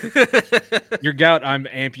 Your gout, I'm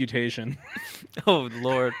amputation. Oh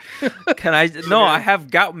Lord, can I? No, I have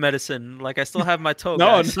gout medicine. Like I still have my toe.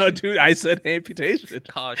 No, guys. no, dude, I said amputation.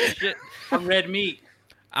 Oh shit, I'm red meat.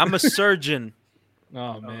 I'm a surgeon.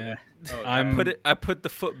 Oh man, Oh, I'm I put the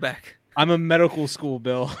foot back. I'm a medical school,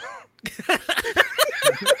 Bill.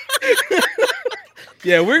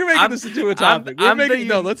 Yeah, we're making I'm- this into a topic. I'm We're the making,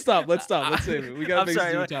 no, un- let's stop. Let's save it. We gotta I'm make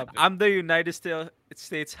sorry. this into a topic. I'm the United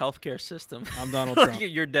States healthcare system. I'm Donald Trump.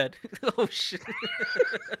 You're dead. Oh shit.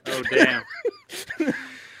 oh damn.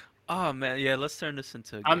 Oh man, yeah. Let's turn this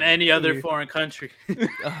into. a I'm game. any other foreign country.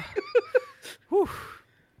 Whew.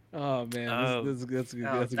 Oh man, Oh. that's a good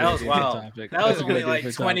That was idea for a wild. topic. That was That's a good only idea like for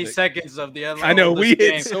a 20 topic. seconds of the I know we oldest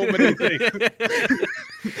hit game. so many things.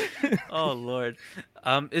 Oh Lord.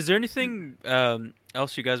 Is there anything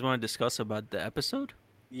else you guys want to discuss about the episode?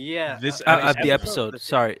 Yeah, This The episode, episode.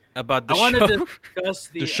 Sorry, about the I wanted show. to discuss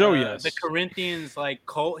the show, yes, the Corinthians like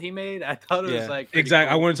cult he made. I thought it was Yeah. like pretty exactly.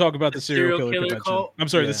 I cool. want to talk about The the serial serial killer killer convention. cult? I'm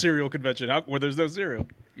sorry, Yeah. the serial convention, where there's no cereal.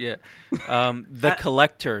 Yeah. The I-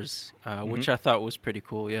 collectors, Mm-hmm. which I thought was pretty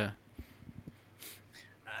cool. Yeah.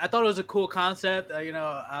 I thought it was a cool concept. I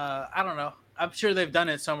don't know. I'm sure they've done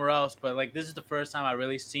it somewhere else, but like this is the first time I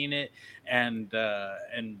really seen it and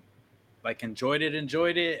like enjoyed it.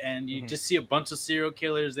 And you Mhm. just see a bunch of serial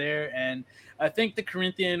killers there. And I think the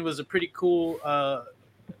Corinthian was a pretty cool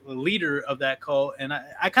leader of that cult. And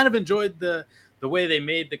I kind of enjoyed the way they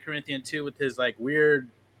made the Corinthian too with his like weird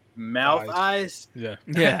mouth eyes. Yeah.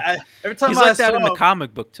 Yeah. Every time He's I like that saw in the him,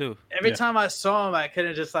 comic book too. every Yeah. time I saw him, I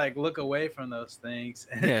couldn't just like look away from those things.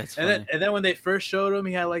 Yeah, it's and funny. then when they first showed him,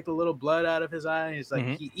 he had like the little blood out of his eye. And he's like,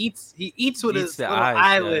 Mhm. he eats with Eats his the little eyes, yeah.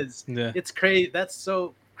 eyelids. Yeah. It's crazy. That's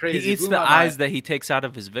so crazy. He eats Blew the my eyes mind that he takes out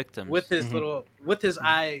of his victims. with his Mhm. with his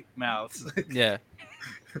eye mouths. Yeah.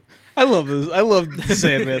 I love this. I love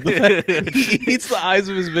Sandman. The fact he eats the eyes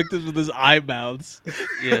of his victims with his eye mouths.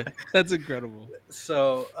 Yeah. That's incredible.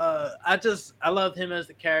 So I love him as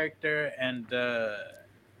the character, and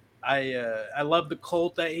I love the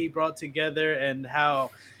cult that he brought together, and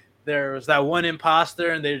how there was that one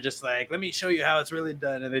imposter, and they're just like, let me show you how it's really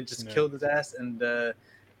done, and they just Yeah. killed his ass. And I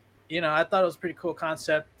thought it was a pretty cool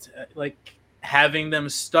concept, like having them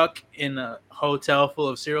stuck in a hotel full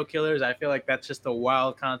of serial killers. I feel like that's just a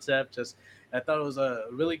wild concept. I thought it was a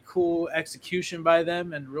really cool execution by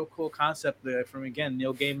them, and real cool concept from again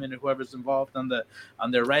Neil Gaiman and whoever's involved on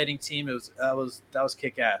their writing team. That was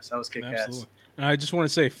kick ass. That was kick ass. Absolutely. And I just want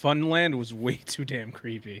to say, Funland was way too damn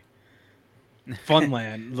creepy.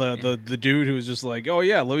 Funland, the dude who was just like, oh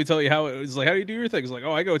yeah, let me tell you how it was. Like, how do you do your thing? It's like,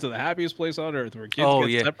 oh, I go to the happiest place on earth where kids Oh, get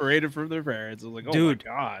yeah. separated from their parents. I was like, oh Dude.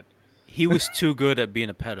 my god, He was too good at being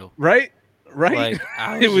a pedo. right? Like,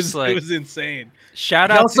 I it was was just like, it was insane.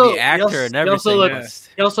 shout He out also- to the actor he and also everything. looked- but-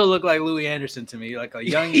 He also looked like Louis Anderson to me, like a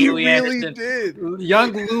young He Louis really Anderson. did.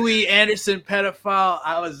 Young Louis Anderson pedophile.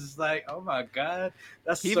 I was just like, oh my god,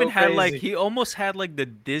 that's He so even had crazy. he almost had like the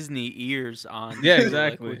Disney ears on. Yeah, too, like,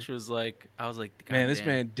 exactly. which was like, I was like, Man, this "God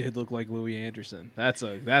man did look like Louis Anderson. That's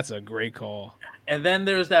a great call. And then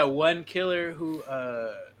there's that one killer who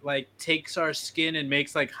like takes our skin and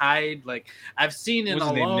makes like hide. Like I've seen in What's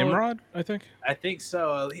his name? Alone. Nimrod, I think. I think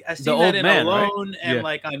so. I've The seen old that in man, right? Alone and Yeah.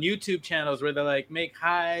 like on YouTube channels where they like make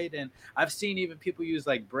hide, and I've seen even people use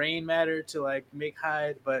like brain matter to like make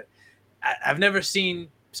hide, but I've never seen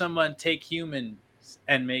someone take humans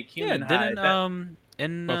and make Yeah, human hide. didn't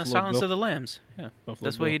in Buffalo Silence Bill. of the Lambs. Yeah, Buffalo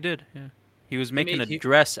that's what Bill. he did. Yeah, he was making made a hu-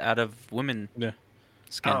 dress out of women. Yeah.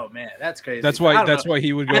 Skin. Oh man, that's crazy. That's I why. don't That's know. why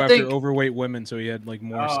he would go I after think- overweight women, so he had like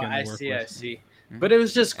more Oh, skin to I work see, with. I see. Mhm. But it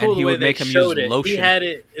was just cool And he the way would they make him use showed it. He lotion. had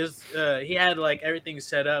it. He had like everything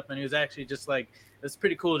set up, and he was actually just like it's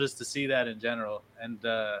pretty cool just to see that in general. And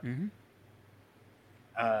Mhm.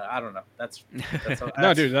 I don't know. That's all,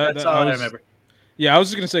 No, dude, that's that- all I I was- remember. Yeah, I was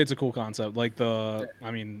just gonna say it's a cool concept. Like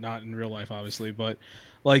I mean, not in real life, obviously, but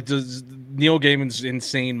like does Neil Gaiman's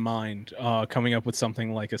insane mind coming up with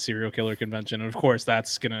something like a serial killer convention, and of course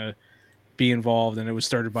that's gonna be involved. And it was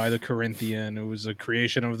started by the Corinthian. It was a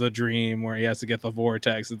creation of the dream where he has to get the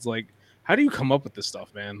vortex. It's like, how do you come up with this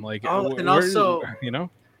stuff, man? Like, Oh, and also-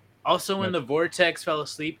 Also, when But- the vortex fell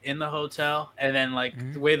asleep in the hotel, and then like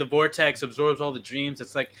Mhm. the way the vortex absorbs all the dreams,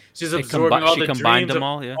 it's like she's They absorbing all she the combined dreams them of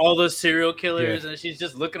all. Yeah. all those serial killers, and she's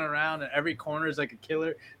just looking around, and every corner is like a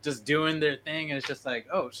killer just doing their thing, and it's just like,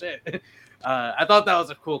 oh shit. I thought that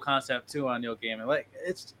was a cool concept too on Neil Gaiman. Like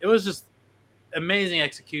it was just amazing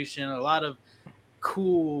execution, a lot of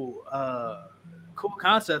cool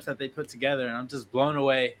concepts that they put together, and I'm just blown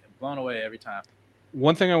away every time.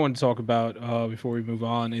 One thing I want to talk about before we move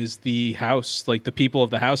on is the house, like the people of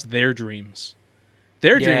the house, their dreams.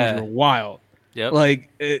 Their Yeah. dreams were wild. Yep. Like,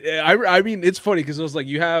 I mean, it's funny because it was like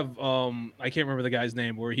you have, I can't remember the guy's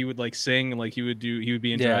name, where he would like sing, and like he would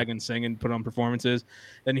be in Yeah. drag and sing and put on performances.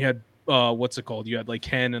 Then you had, what's it called? You had like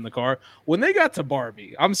Ken in the car. When they got to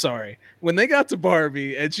Barbie, I'm sorry, when they got to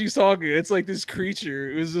Barbie and she's talking, it's like this creature.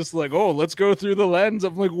 It was just like, oh, let's go through the lens.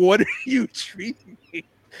 I'm like, what are you treating me?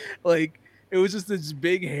 Like, it was just this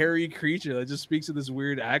big hairy creature that just speaks in this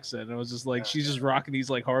weird accent. And I was just like, she's just rocking these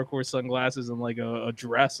like hardcore sunglasses and like a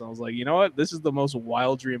dress. And I was like, you know what? This is the most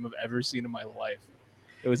wild dream I've ever seen in my life.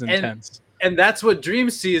 It was intense. And that's what Dream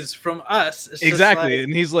sees from us. It's just Exactly. like-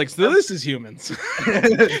 And he's like, so this is humans.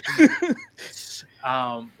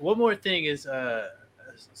 One more thing is,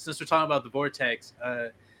 since we're talking about the vortex,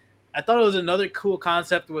 I thought it was another cool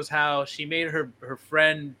concept was how she made her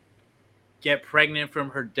friend get pregnant from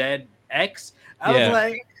her dead ex. I was Yeah.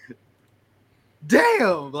 like,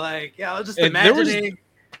 damn, like I was just And there was- imagining.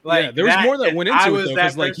 Like there was more that if went I into it was though, that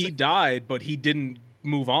because like he person. died, but he didn't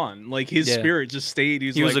move on. Like his Yeah. spirit just stayed.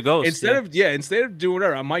 He was like, a ghost, instead of doing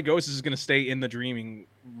whatever, my ghost is gonna stay in the dreaming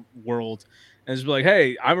world and just be like,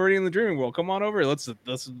 hey, I'm already in the dreaming world. Come on over. Let's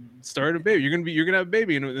start a baby. You're gonna have a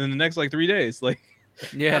baby in the next like 3 days. Like,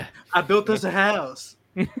 Yeah. I built us a house.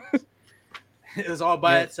 It was all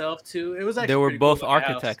by Yeah. itself too. It was actually They were pretty cool both with the house.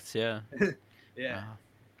 architects. Yeah. Yeah.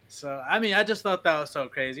 So I mean, I just thought that was so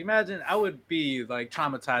crazy. Imagine I would be like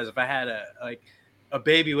traumatized if I had a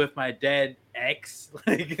baby with my dead ex.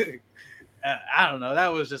 Like I don't know.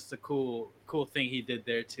 That was just a cool thing he did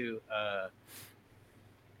there too.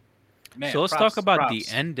 Man, So let's props, talk about props.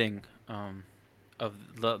 the ending of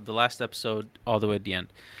the last episode all the way at the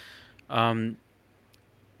end.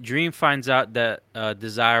 Dream finds out that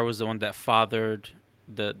Desire was the one that fathered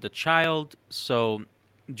the child. So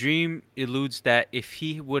Dream eludes that if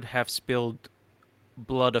he would have spilled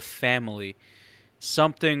blood of family,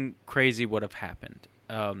 something crazy would have happened.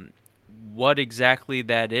 What exactly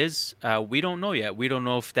that is, we don't know yet. We don't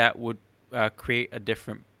know if that would create a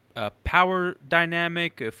different power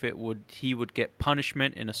dynamic, if he would get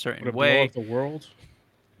punishment in a certain would it blow way. up the world?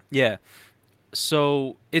 Yeah.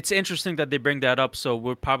 So it's interesting that they bring that up. So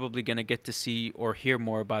we're probably going to get to see or hear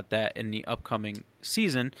more about that in the upcoming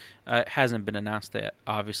season. It hasn't been announced yet,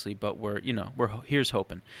 obviously, but here's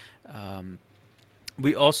hoping.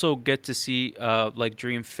 We also get to see like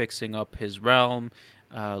Dream fixing up his realm.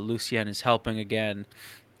 Lucien is helping again,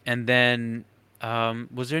 and then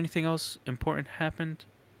was there anything else important happened?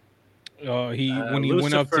 When he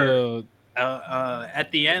went up to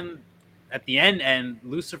at the end, and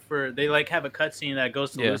Lucifer, they like have a cutscene that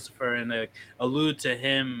goes to Lucifer and they allude to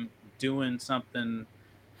him doing something.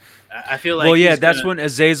 I feel like that's when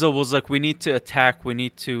Azazel was like, we need to attack,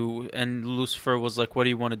 and Lucifer was like, what do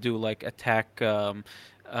you want to do? Like attack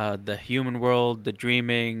the human world, the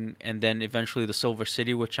dreaming, and then eventually the Silver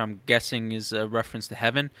City, which I'm guessing is a reference to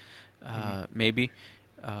heaven, maybe.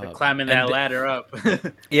 Climbing that ladder up.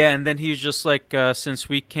 Yeah, and then he's just like, since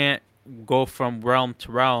we can't go from realm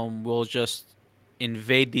to realm, we'll just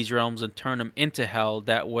invade these realms and turn them into hell.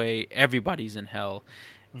 That way everybody's in hell.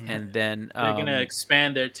 And then they're gonna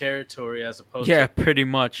expand their territory as opposed to pretty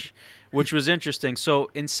much, which was interesting. So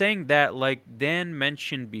in saying that, like Dan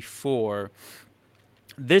mentioned before,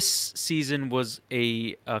 this season was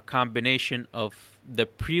a combination of the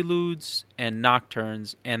preludes and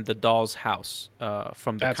nocturnes and the Doll's House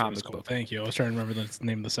from the comic book. Thank you. I was trying to remember the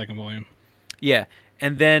name of the second volume. Yeah,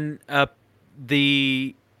 and then not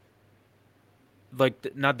the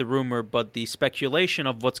rumor, but the speculation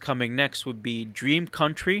of what's coming next would be Dream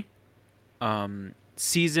Country,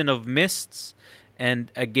 Season of Mists,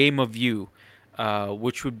 and A Game of You,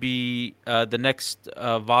 which would be the next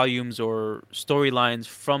volumes or storylines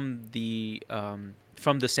from the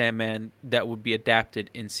Sandman that would be adapted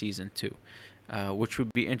in season 2, which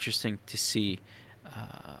would be interesting to see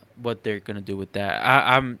what they're gonna do with that.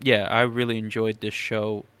 I really enjoyed this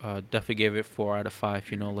show. Definitely gave it 4 out of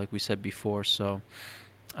 5. Like we said before. So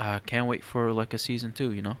can't wait for like a season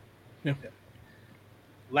 2. Yeah.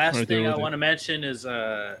 Last thing I want to mention is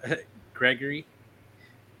Gregory.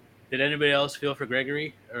 Did anybody else feel for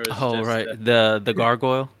Gregory? Or right, the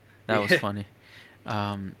gargoyle. That was funny.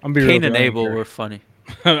 Cain and Abel were funny.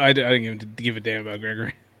 I didn't even give a damn about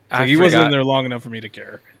Gregory. He wasn't in there long enough for me to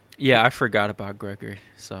care. Yeah, I forgot about Gregory.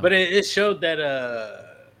 So, but it showed that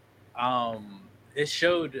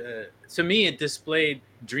to me it displayed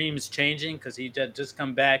Dream's changing because he had just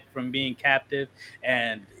come back from being captive,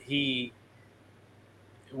 and he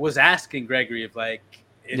was asking Gregory if like,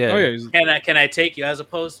 can I take you, as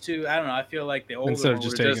opposed to, I don't know. I feel like the older instead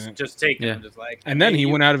of one just taking him, just like. And then he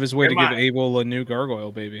went out of his way to give Abel a new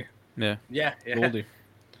gargoyle baby. Yeah. Goldie.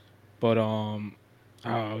 But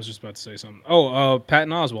I was just about to say something. Patton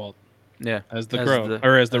Oswalt. Yeah, as the crow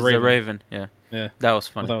or as the raven. The raven. Yeah, that was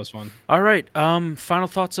fun. That was fun. All right. Final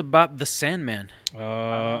thoughts about the Sandman.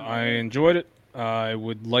 I enjoyed it. I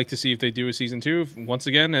would like to see if they do a season 2. Once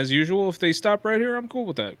again, as usual, if they stop right here, I'm cool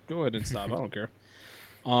with that. Go ahead and stop. I don't care.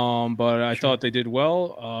 But I thought they did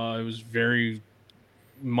well. It was very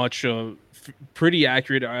much a pretty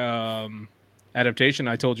accurate adaptation.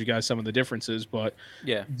 I told you guys some of the differences, but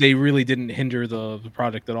they really didn't hinder the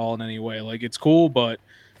product at all in any way. Like, it's cool, but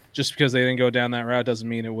just because they didn't go down that route doesn't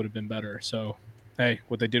mean it would have been better. So, hey,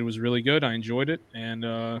 what they did was really good. I enjoyed it, and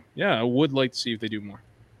I would like to see if they do more.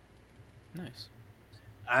 Nice.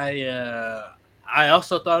 I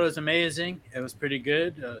also thought it was amazing. It was pretty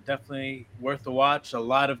good. Definitely worth the watch. A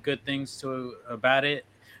lot of good things about it.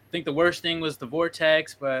 think the worst thing was the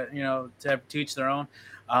Vortex, but to have to each their own.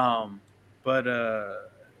 But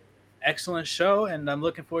excellent show, and I'm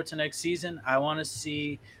looking forward to next season. I want to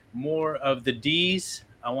see more of the D's.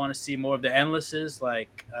 I want to see more of the Endlesses.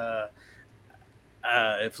 Like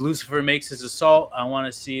if Lucifer makes his assault, I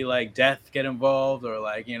want to see like Death get involved, or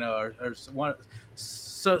like or one.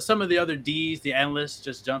 So some of the other D's, the Endless,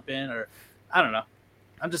 just jump in, or I don't know.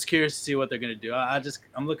 I'm just curious to see what they're gonna do.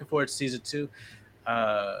 I'm looking forward to season 2.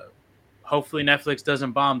 Hopefully Netflix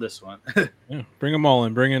doesn't bomb this one. Yeah, bring them all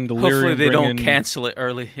in. Bring in Delirium. Hopefully they don't cancel it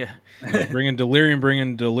early. Yeah. Bring in Delirium. Bring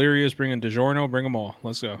in Delirious. Bring in DiGiorno. Bring them all.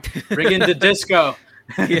 Let's go. Bring in the disco.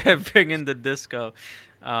 Yeah, bring in the disco.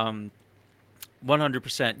 100%.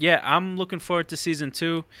 Yeah, I'm looking forward to season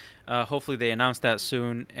 2. Hopefully they announce that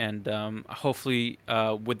soon, and hopefully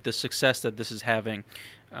with the success that this is having,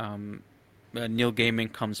 Neil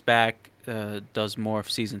Gaiman comes back, does more of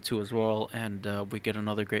season 2 as well, and we get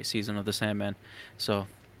another great season of The Sandman. So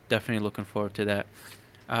definitely looking forward to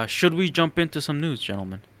that. Should we jump into some news,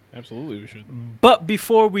 gentlemen? Absolutely, we should. But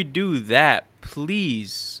before we do that,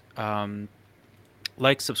 please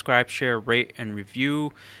like, subscribe, share, rate, and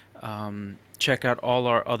review. Check out all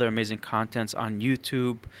our other amazing contents on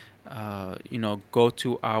YouTube. Go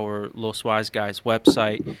to our Los Wise Guys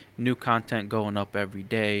website. New content going up every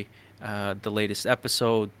day. The latest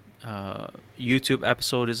episode, YouTube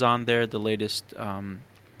episode is on there. The latest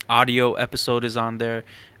audio episode is on there.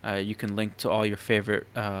 You can link to all your favorite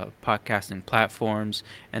podcasting platforms,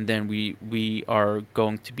 and then we are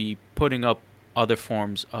going to be putting up other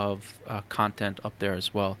forms of content up there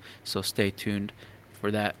as well. So stay tuned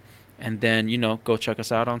for that. And then, go check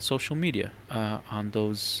us out on social media, on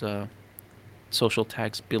those social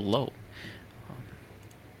tags below.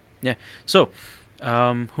 Yeah. So,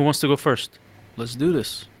 who wants to go first? Let's do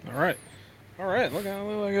this. All right. Look,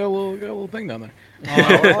 I got a little thing down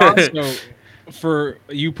there. So, for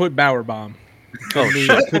you put Bauer Bomb. Oh,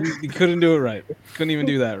 shit. You couldn't do it right. Couldn't even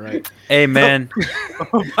do that right. Hey, man.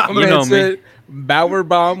 You know me. Bauer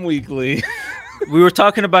Bomb Weekly. We were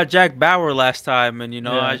talking about Jack Bauer last time, and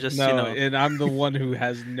I just and I'm the one who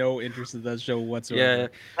has no interest in that show whatsoever. Yeah,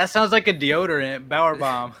 that sounds like a deodorant, Bauer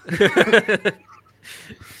Bomb.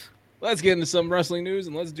 Let's get into some wrestling news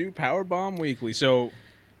and let's do Power Bomb Weekly. So,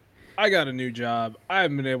 I got a new job. I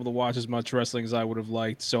haven't been able to watch as much wrestling as I would have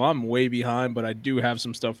liked, so I'm way behind. But I do have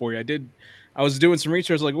some stuff for you. I was doing some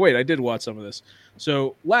research. Like, wait, I did watch some of this.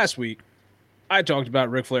 So last week, I talked about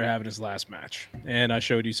Ric Flair having his last match, and I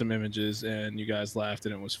showed you some images, and you guys laughed,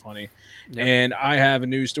 and it was funny. Yep. And I have a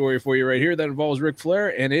news story for you right here that involves Ric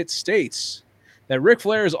Flair, and it states that Ric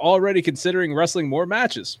Flair is already considering wrestling more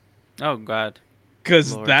matches. Oh, God.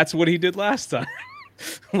 Because that's what he did last time.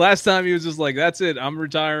 Last time he was just like, that's it. I'm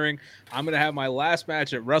retiring. I'm going to have my last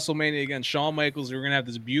match at WrestleMania against Shawn Michaels. We're going to have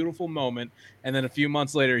this beautiful moment. And then a few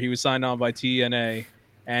months later, he was signed on by TNA,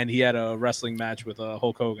 and he had a wrestling match with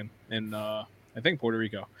Hulk Hogan in I think Puerto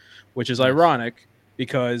Rico, which is ironic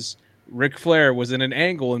because Ric Flair was in an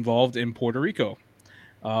angle involved in Puerto Rico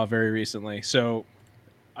very recently. So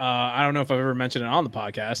I don't know if I've ever mentioned it on the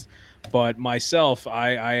podcast, but myself,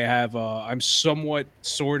 I'm somewhat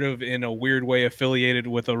sort of in a weird way affiliated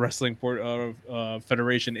with a wrestling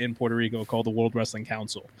federation in Puerto Rico called the World Wrestling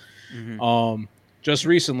Council. Mm-hmm. Just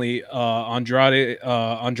recently, Andrade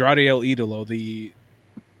El Idolo, the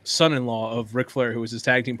son-in-law of Ric Flair, who was his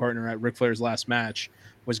tag team partner at Ric Flair's last match,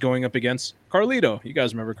 was going up against Carlito. You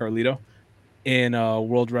guys remember Carlito in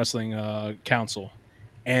World Wrestling Council.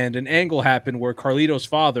 And an angle happened where Carlito's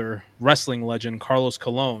father, wrestling legend Carlos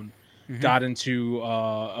Colon, got into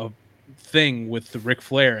a thing with Ric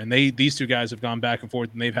Flair. And these two guys have gone back and forth,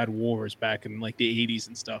 and they've had wars back in like the 80s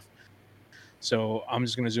and stuff. So I'm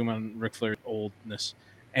just going to zoom on Ric Flair's oldness.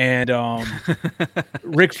 And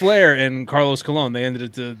Ric Flair and Carlos Colon,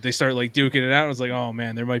 they start like duking it out. I was like, oh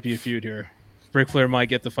man, there might be a feud here. Ric Flair might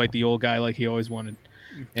get to fight the old guy like he always wanted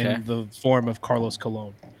in the form of Carlos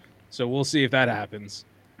Colon. So we'll see if that happens.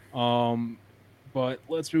 But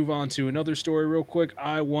let's move on to another story real quick.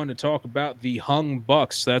 I want to talk about the Hung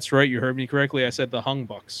Bucks. That's right, you heard me correctly. I said the Hung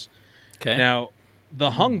Bucks. Okay. Now,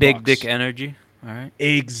 the Hung Big Bucks, dick energy. All right.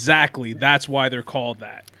 Exactly. That's why they're called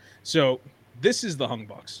that. So this is the Hung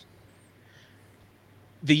Bucks.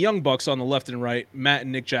 The Young Bucks on the left and right, Matt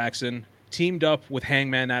and Nick Jackson, teamed up with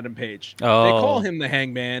Hangman Adam Page. Oh. They call him the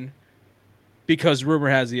Hangman because rumor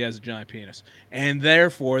has he has a giant penis. And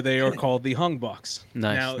therefore, they are called the Hung Bucks.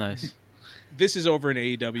 Nice. This is over in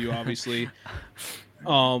AEW, obviously.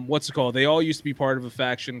 What's it called? They all used to be part of a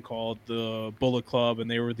faction called the Bullet Club,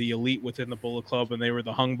 and they were the elite within the Bullet Club, and they were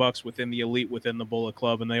the Hung Bucks within the elite within the Bullet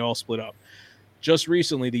Club, and they all split up. just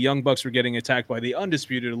recently the Young Bucks were getting attacked by the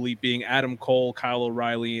Undisputed Elite, being Adam Cole, Kyle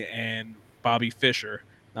O'Reilly, and Bobby Fischer,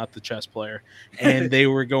 not the chess player. And they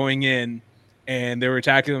were going in and they were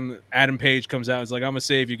attacking them. Adam Page comes out. It's like, I'm going to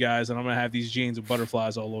save you guys, and I'm going to have these jeans with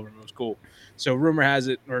butterflies all over them. It was cool. So rumor has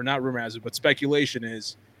it, or not rumor has it, but speculation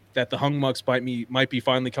is that the Hung Bucks might be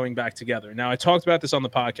finally coming back together. Now, I talked about this on the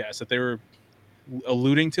podcast, that they were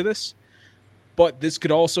alluding to this, but this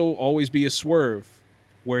could also always be a swerve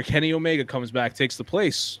where Kenny Omega comes back, takes the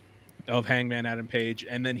place of Hangman Adam Page,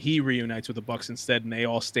 and then he reunites with the Bucks instead, and they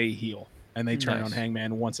all stay heel, and they turn on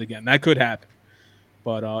Hangman once again. That could happen.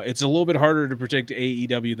 But it's a little bit harder to predict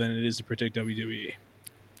AEW than it is to predict WWE.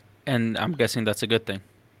 And I'm guessing that's a good thing.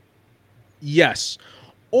 Yes.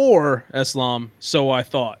 Or, Islam, so I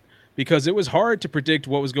thought. Because it was hard to predict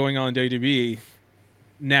what was going on in WWE.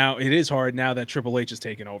 Now, it is hard now that Triple H has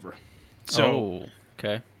taken over. So,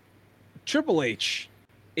 okay. Triple H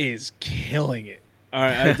is killing it. All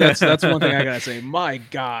right, that's one thing I got to say. My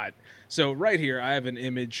God. So right here, I have an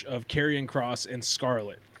image of Karrion Kross and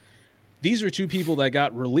Scarlett. These are two people that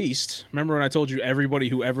got released. Remember when I told you everybody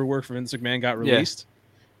who ever worked for Vince McMahon got released?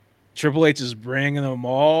 Yeah. Triple H is bringing them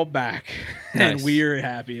all back, and we're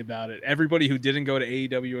happy about it. Everybody who didn't go to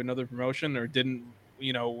AEW, another promotion, or didn't,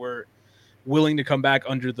 were willing to come back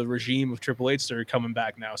under the regime of Triple H, they're coming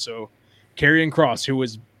back now. So Karrion Kross, who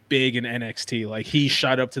was big in NXT, like he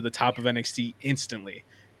shot up to the top of NXT instantly.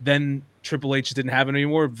 Then Triple H didn't have it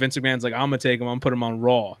anymore. Vince McMahon's like, I'm going to take him, I'm going to put him on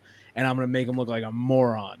Raw, and I'm going to make him look like a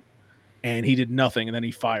moron. And he did nothing, and then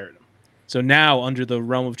he fired him. So now, under the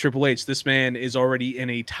realm of Triple H, this man is already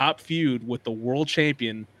in a top feud with the world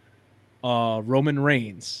champion, Roman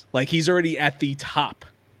Reigns. Like, he's already at the top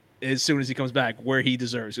as soon as he comes back, where he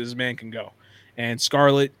deserves. This man can go. And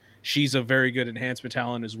Scarlett, she's a very good enhancement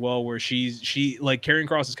talent as well, where she like, Karrion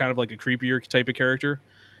Kross is kind of like a creepier type of character,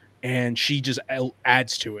 and she just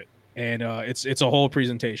adds to it. And it's a whole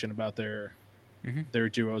presentation about their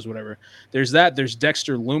duos, whatever. There's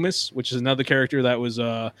Dexter Lumis, which is another character that was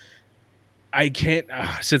I can't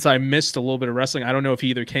since I missed a little bit of wrestling, I don't know if he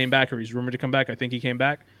either came back or he's rumored to come back. I think he came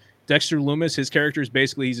back. Dexter Lumis, his character is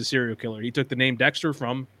basically, he's a serial killer. He took the name Dexter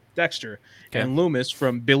from Dexter, and Loomis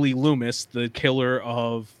from Billy Loomis, the killer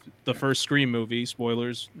of the first Scream movie.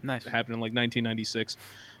 Spoilers. Nice. It happened in like 1996.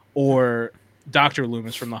 Or Dr.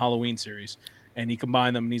 Loomis from the Halloween series. And he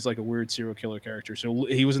combined them, and he's like a weird serial killer character. So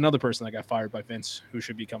he was another person that got fired by Vince, who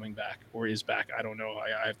should be coming back, or is back. I don't know.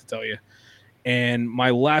 I have to tell you. And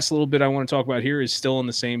my last little bit I want to talk about here is still in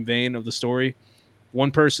the same vein of the story.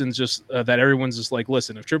 One person's just that everyone's just like,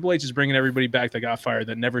 listen, if Triple H is bringing everybody back that got fired,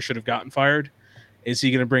 that never should have gotten fired, is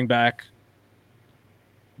he going to bring back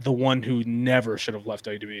the one who never should have left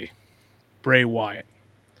WWE? Bray Wyatt.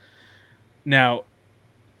 Now,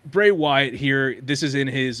 Bray Wyatt here, this is in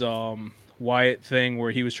his Wyatt thing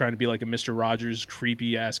where he was trying to be like a Mr. Rogers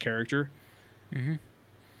creepy ass character. Mm-hmm.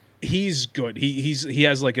 He's good. He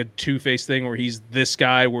has like a two-faced thing where he's this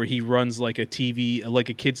guy where he runs like a TV, like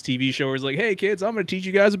a kids TV show where he's like, hey kids, I'm going to teach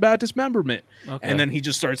you guys about dismemberment. Okay. And then he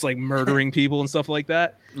just starts like murdering people and stuff like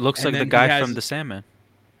that. Looks like the guy from The Sandman.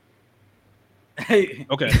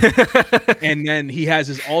 Okay. And then he has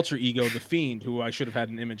his alter ego, The Fiend, who I should have had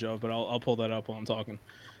an image of, but I'll pull that up while I'm talking.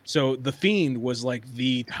 So The Fiend was like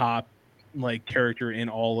the top like character in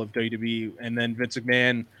all of WWE, and then Vince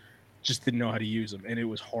McMahon just didn't know how to use him, and it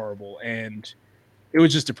was horrible, and it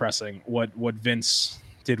was just depressing what Vince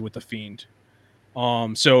did with the Fiend.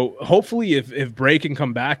 So hopefully if Bray can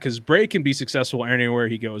come back, because Bray can be successful anywhere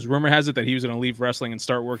he goes. Rumor has it that he was going to leave wrestling and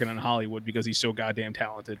start working in Hollywood because he's so goddamn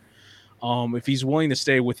talented. If he's willing to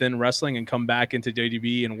stay within wrestling and come back into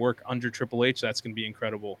WWE and work under Triple H, that's going to be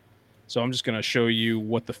incredible. So I'm just going to show you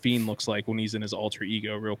what the Fiend looks like when he's in his alter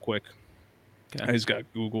ego real quick. Okay. I just got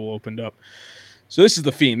Google opened up. So this is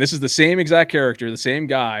the Fiend. This is the same exact character, the same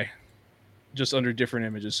guy, just under different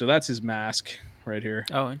images. So that's his mask right here.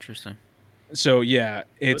 Oh, interesting. So yeah,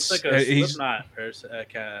 it's like a Slipknot person.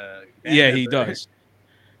 Yeah, he does.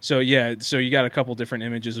 So yeah, so you got a couple different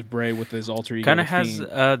images of Bray with his alter ego. Kind of has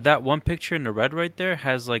that one picture in the red right there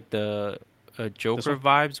has like the Joker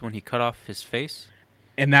vibes when he cut off his face.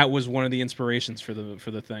 And that was one of the inspirations for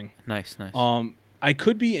the thing. Nice. I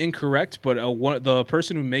could be incorrect, but the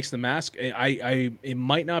person who makes the mask, it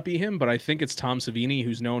might not be him, but I think it's Tom Savini,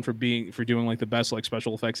 who's known for doing like the best like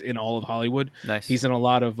special effects in all of Hollywood. Nice. He's in a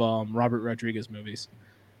lot of Robert Rodriguez movies,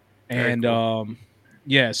 and cool.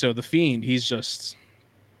 Yeah. So the Fiend, he's just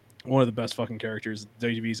one of the best fucking characters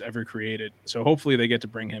WWE's ever created. So hopefully they get to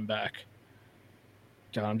bring him back.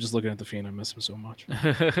 God, I'm just looking at the Fiend. I miss him so much.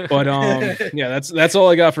 But yeah, that's all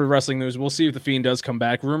I got for wrestling news. We'll see if the Fiend does come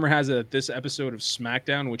back. Rumor has it that this episode of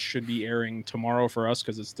SmackDown, which should be airing tomorrow for us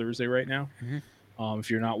because it's Thursday right now.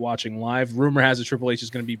 If you're not watching live, rumor has it Triple H is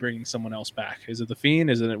going to be bringing someone else back. Is it the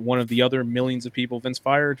Fiend? Is it one of the other millions of people Vince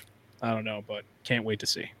fired? I don't know, but can't wait to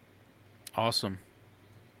see. Awesome.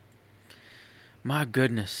 My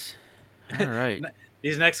goodness. All right.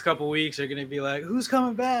 These next couple weeks are going to be like, who's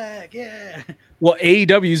coming back? Yeah. Well,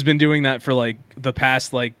 AEW's been doing that for like the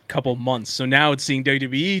past like couple months. So now it's seeing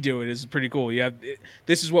WWE do it is pretty cool. You have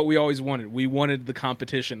this is what we always wanted. We wanted the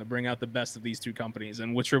competition to bring out the best of these two companies.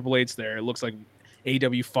 And with Triple H there, it looks like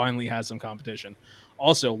AEW finally has some competition.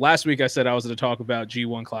 Also, last week I said I was going to talk about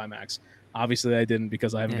G1 Climax. Obviously, I didn't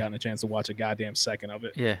because I haven't gotten a chance to watch a goddamn second of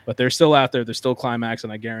it. Yeah. But they're still out there. They're still Climax,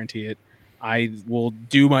 and I guarantee it. I will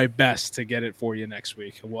do my best to get it for you next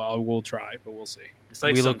week. Well, we'll try, but we'll see. It's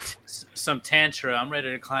like some tantra. I'm ready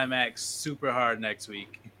to climax super hard next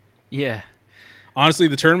week. Yeah. Honestly,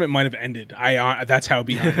 the tournament might have ended. That's how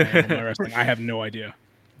behind I am on my wrestling. I have no idea.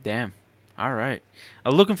 Damn. All right.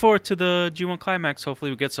 Looking forward to the G1 Climax. Hopefully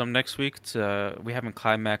we get some next week. We haven't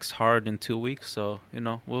climaxed hard in 2 weeks, so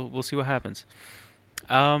we'll see what happens.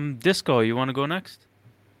 Disco, you want to go next?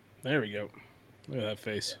 There we go. Look at that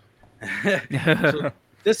face. So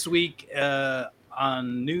this week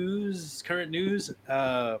on current news,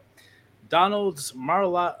 Donald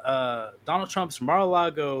Trump's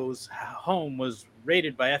Mar-a-Lago's home was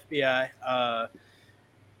raided by FBI.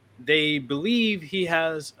 They believe he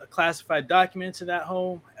has classified documents in that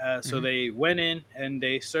home, so they went in and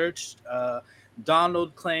they searched.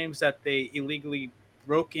 Donald claims that they illegally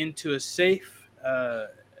broke into a safe,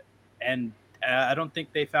 and I don't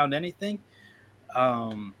think they found anything.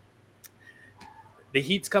 The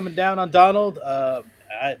heat's coming down on Donald.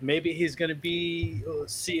 Maybe he's going to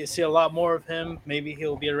see a lot more of him. Maybe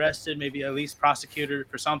he'll be arrested. Maybe at least prosecuted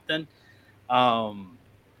for something.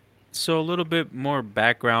 So a little bit more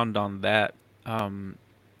background on that. And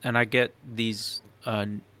I get these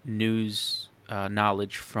news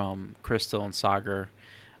knowledge from Crystal and Sagar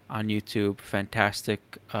on YouTube. Fantastic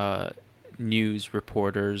news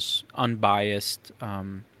reporters, unbiased.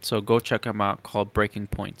 So go check them out, called Breaking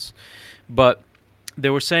Points. But they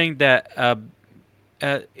were saying that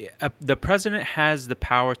the president has the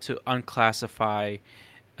power to unclassify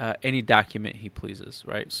any document he pleases,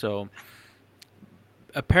 right? So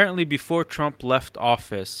apparently before Trump left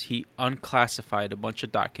office, he unclassified a bunch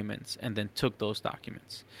of documents and then took those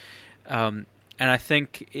documents. And I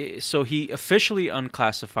think so he officially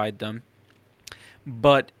unclassified them,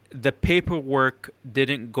 but the paperwork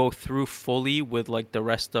didn't go through fully with like the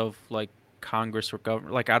rest of like Congress or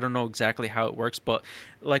government. Like I don't know exactly how it works, but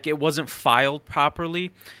like it wasn't filed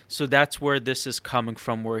properly. So that's where this is coming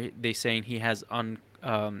from, where they saying he has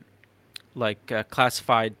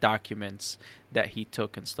classified documents that he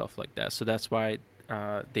took and stuff like that. So that's why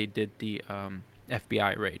they did the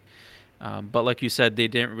FBI raid. But like you said, they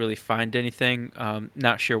didn't really find anything.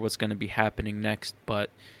 Not sure what's going to be happening next, but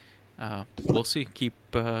we'll see. Keep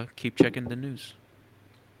checking the news.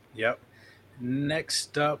 Yep.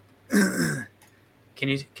 Next up, can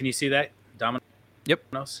you see that Domino's?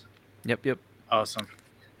 Yep. Awesome.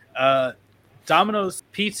 Domino's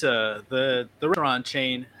Pizza, the restaurant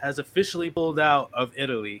chain, has officially pulled out of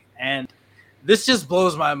Italy, and this just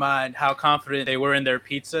blows my mind how confident they were in their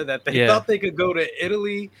pizza that they thought they could go to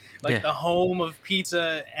Italy, the home of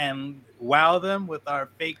pizza, and wow them with our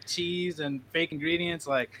fake cheese and fake ingredients.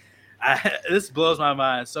 This blows my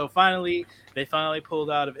mind. So they finally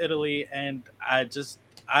pulled out of Italy, and I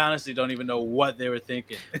honestly don't even know what they were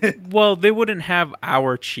thinking. Well, they wouldn't have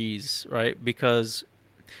our cheese, right? Because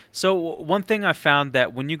so one thing I found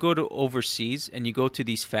that when you go to overseas and you go to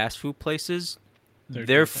these fast food places,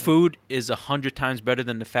 their food is 100 times better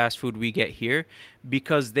than the fast food we get here,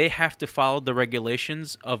 because they have to follow the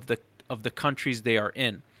regulations of the countries they are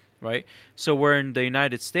in, right? So we're in the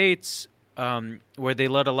United States, where they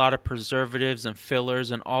let a lot of preservatives and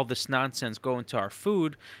fillers and all this nonsense go into our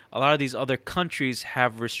food. A lot of these other countries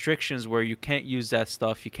have restrictions where you can't use that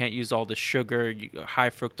stuff. You can't use all the sugar,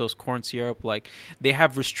 high fructose corn syrup. Like they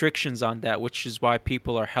have restrictions on that, which is why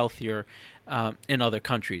people are healthier in other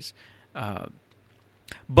countries.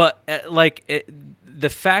 But the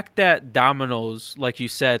fact that Domino's, like you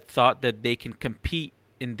said, thought that they can compete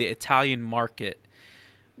in the Italian market,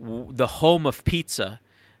 the home of pizza,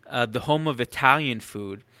 the home of Italian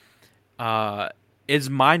food, is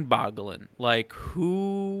mind-boggling. Like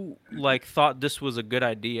who thought this was a good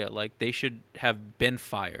idea? Like they should have been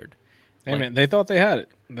fired. Hey man, they thought they had it.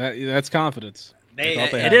 That's confidence.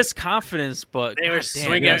 It is confidence, but they were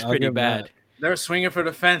swinging. That's pretty bad. They're swinging for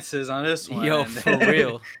the fences on this one. Yo, for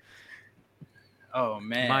real. Oh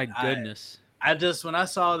man, My goodness. I just when I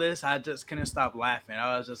saw this, I just couldn't stop laughing.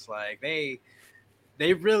 I was just like, they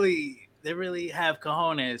really have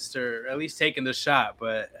cojones or at least taking the shot,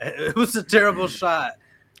 but it was a terrible shot.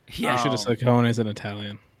 Yeah. I should have said cojones in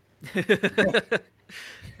Italian.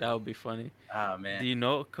 That would be funny. Oh man. Do you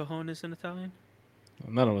know cojones in Italian?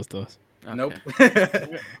 None of us does. Okay. Nope.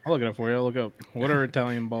 I'll look it up for you. I'll look up what are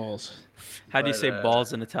Italian balls. How do you But, say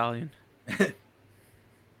balls in Italian?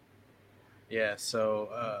 Yeah, so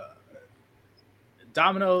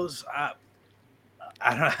Domino's, I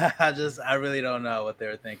really don't know what they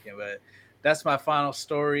were thinking, but that's my final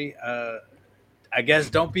story. I guess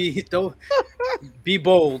don't be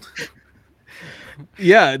bold.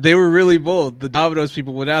 Yeah, they were really bold. The Domino's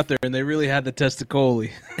people went out there and they really had the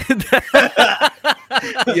testicoli.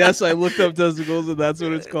 Yes, I looked up testicles and that's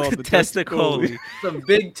what it's called. The Testicoli. Some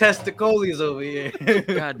big testicoles over here.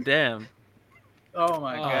 God damn. Oh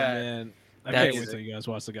my Oh god. man, I That's- can't wait till you guys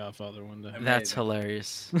watch The Godfather one day. That's Amazing.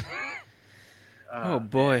 hilarious. Oh Oh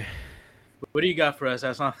boy. What do you got for us?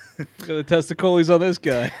 That's not. Look at the testicolis on this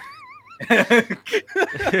guy.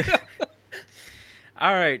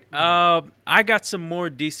 All right. I got some more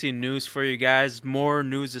DC news for you guys. More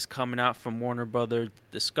news is coming out from Warner Brothers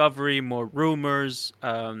Discovery. More rumors.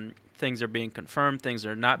 Things are being confirmed. Things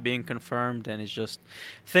are not being confirmed, and it's just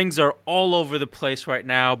things are all over the place right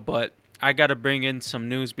now. But I got to bring in some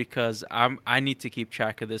news because I need to keep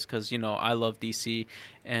track of this because I love DC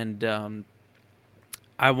and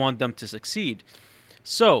I want them to succeed.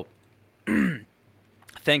 So.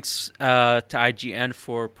 Thanks to IGN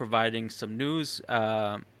for providing some news.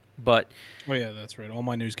 But Oh yeah, that's right. All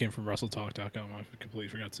my news came from WrestleTalk.com. I completely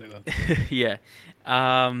forgot to say that. yeah,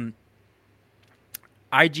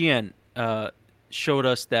 IGN showed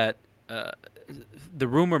us that the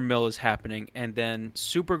rumor mill is happening, and then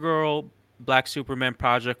Supergirl, Black Superman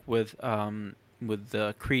project with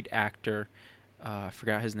the Creed actor, I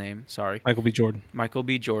forgot his name. Sorry, Michael B. Jordan. Michael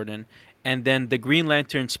B. Jordan. And then the Green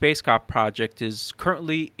Lantern Space Cop project is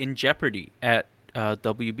currently in jeopardy at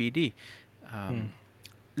WBD.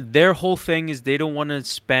 Their whole thing is they don't want to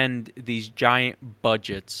spend these giant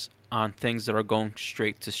budgets on things that are going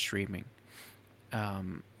straight to streaming,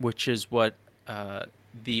 which is what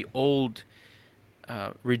the old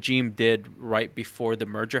regime did right before the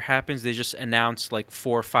merger happens. They just announced like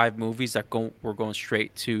 4 or 5 movies that were going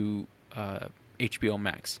straight to HBO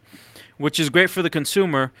Max, which is great for the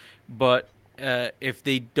consumer. But if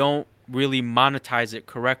they don't really monetize it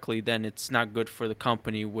correctly, then it's not good for the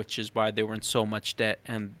company, which is why they were in so much debt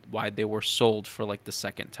and why they were sold for like the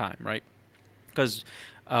second time, right? Because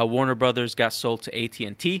Warner Brothers got sold to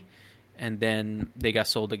AT&T, and then they got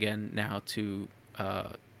sold again now to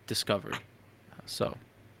Discovery. So,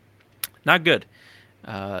 not good.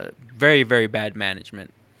 Very, very bad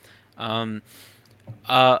management.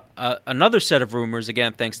 Another set of rumors,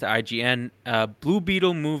 again, thanks to IGN, Blue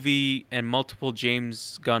Beetle movie and multiple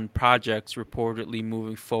James Gunn projects reportedly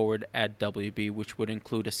moving forward at WB, which would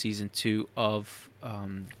include a season 2 of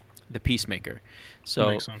The Peacemaker.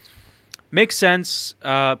 So makes sense.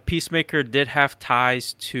 Peacemaker did have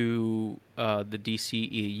ties to the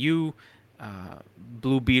DCEU.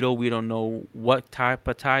 Blue Beetle, we don't know what type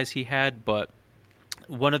of ties he had, but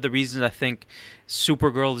one of the reasons I think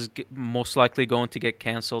Supergirl is most likely going to get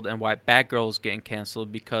canceled and why Batgirl is getting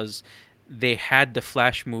canceled because they had the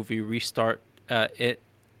Flash movie restart it.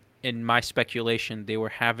 In my speculation, they were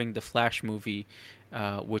having the Flash movie,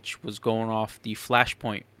 which was going off the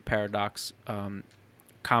Flashpoint Paradox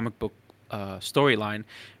comic book storyline.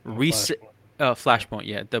 Flashpoint,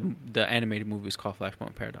 yeah. The animated movie is called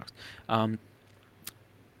Flashpoint Paradox.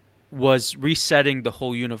 Was resetting the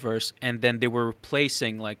whole universe, and then they were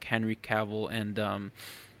replacing like Henry Cavill and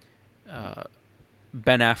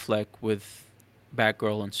Ben Affleck with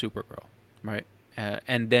Batgirl and Supergirl, right?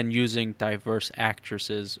 And then using diverse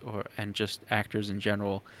actresses and just actors in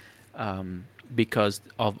general because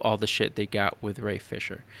of all the shit they got with Ray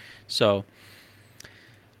Fisher. So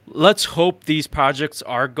let's hope these projects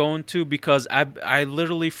are going to, because I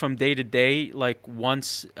literally from day to day, like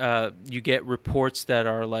once you get reports that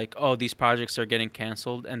are like, oh, these projects are getting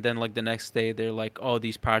canceled, and then like the next day they're like, oh,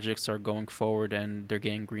 these projects are going forward and they're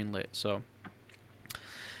getting greenlit. So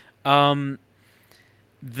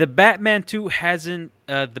the Batman 2 hasn't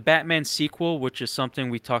the Batman sequel, which is something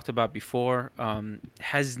we talked about before,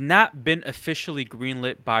 has not been officially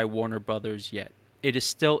greenlit by Warner Brothers yet. It is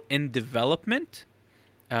still in development.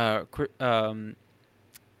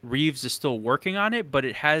 Reeves is still working on it, but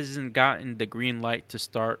it hasn't gotten the green light to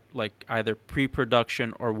start like either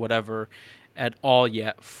pre-production or whatever. at all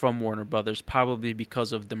yet from Warner Brothers, probably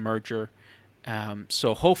because of the merger.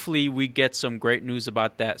 So hopefully we get some great news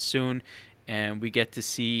about that soon, and we get to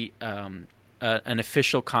see an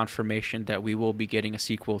official confirmation that we will be getting a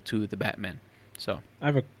sequel to the Batman. So I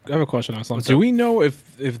have a question, Aslam. What's Do up? we know if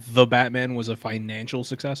the Batman was a financial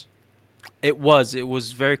success? it was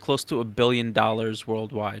very close to $1 billion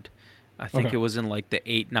worldwide. I think Okay, it was in like the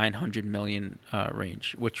 800-900 million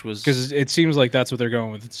range, which was because it seems like that's what they're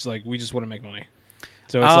going with. It's like we just want to make money.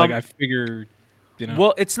 So it's like um I figure, you know,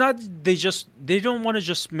 well, it's not they don't want to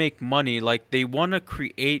just make money. Like they want to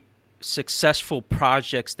create successful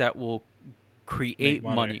projects that will make create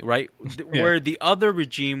money. money, right? Yeah, Where the other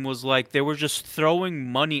regime was like they were just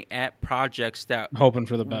throwing money at projects that hoping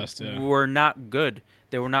for the best. Yeah. were not good.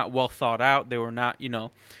 They were not well thought out. They were not,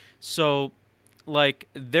 so like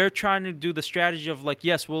they're trying to do the strategy of like,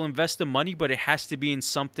 yes, we'll invest the money, but it has to be in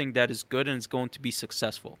something that is good and it's going to be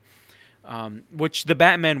successful. Which the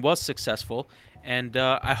Batman was successful, and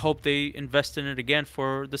I hope they invest in it again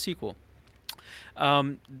for the sequel.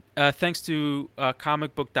 Thanks to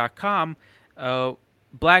comicbook.com, uh,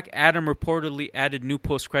 Black Adam reportedly added new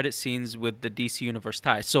post-credit scenes with the DC Universe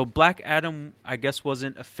tie. So Black Adam, I guess,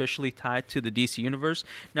 wasn't officially tied to the DC Universe.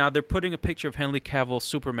 Now they're putting a picture of Henry Cavill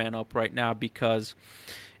Superman up right now because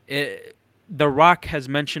The Rock has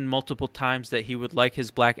mentioned multiple times that he would like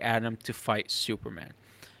his Black Adam to fight Superman.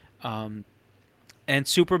 Um, and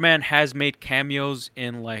Superman has made cameos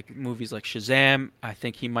in like movies like Shazam. I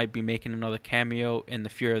think he might be making another cameo in The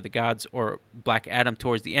Fury of the Gods or Black Adam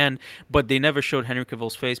towards the end, but they never showed Henry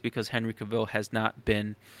Cavill's face because Henry Cavill has not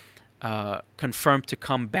been confirmed to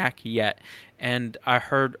come back yet. And I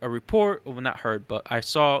heard a report, well, not heard, but I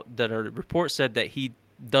saw that a report said that he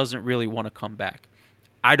doesn't really want to come back.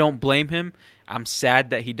 I don't blame him. I'm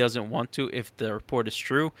sad that he doesn't want to if the report is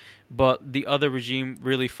true. But the other regime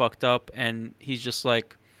really fucked up, and he's just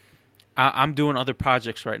like, I'm doing other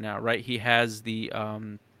projects right now, right? He has the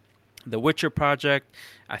Witcher project.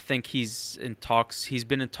 I think he's in talks. He's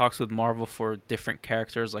been in talks with Marvel for different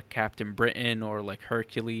characters like Captain Britain or like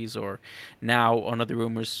Hercules, or now on other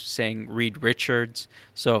rumors saying Reed Richards.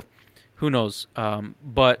 So who knows?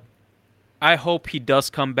 But I hope he does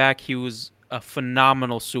come back. He was a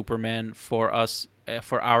phenomenal Superman for us,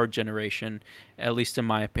 for our generation, at least in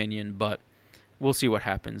my opinion. But we'll see what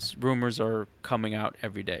happens. Rumors are coming out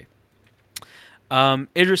every day.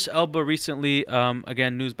 Idris Elba recently,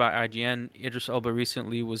 again, news by IGN. Idris Elba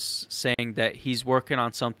recently was saying that he's working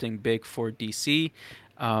on something big for DC.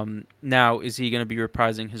 Now, is he going to be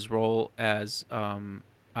reprising his role as? I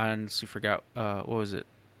honestly forgot. What was it?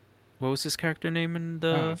 What was his character name in I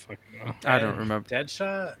don't the? fucking know. I don't remember.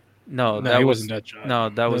 Deadshot. No, No, that he was wasn't Deadshot. no,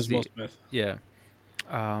 that That was was Will the Smith. yeah.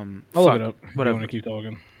 I'll look Fuck, it up. If you whatever. want to keep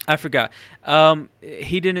talking. I forgot.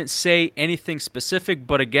 He didn't say anything specific,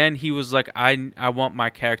 but again, he was like, I want my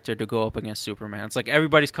character to go up against Superman. It's like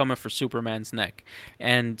everybody's coming for Superman's neck,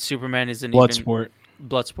 and Superman isn't even Bloodsport.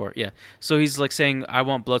 Bloodsport. Yeah, so he's like saying, I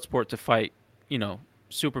want Bloodsport to fight,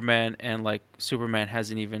 Superman, and like Superman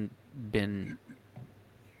hasn't even been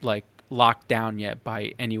like locked down yet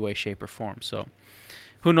by any way, shape, or form. So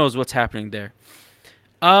who knows what's happening there?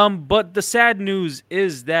 But the sad news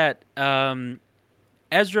is that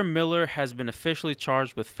Ezra Miller has been officially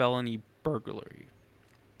charged with felony burglary.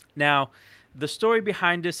 Now, the story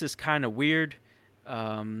behind this is kind of weird.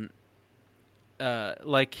 Um,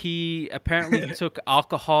 like he apparently took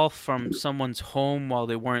alcohol from someone's home while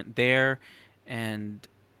they weren't there, and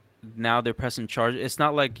now they're pressing charges. It's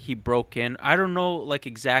not like he broke in. I don't know like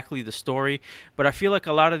exactly the story, but I feel like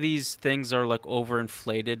a lot of these things are like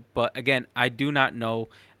overinflated. But again, I do not know.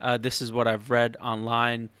 This is what I've read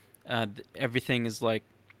online. Everything is like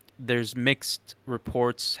there's mixed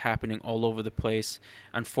reports happening all over the place.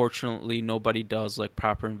 Unfortunately, nobody does like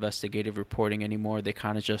proper investigative reporting anymore. They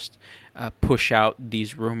kind of just push out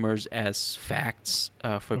these rumors as facts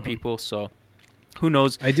for people. So who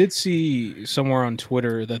knows? I did see somewhere on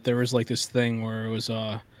Twitter that there was like this thing where it was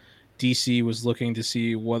DC was looking to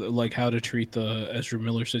see what like how to treat the Ezra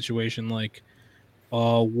Miller situation. Like,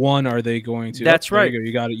 one, are they going to? That's there right. You go.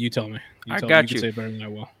 You got it. You tell me. I You got can you. say it better than I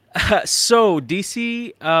will. So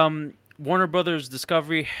DC, Warner Brothers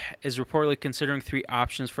Discovery is reportedly considering three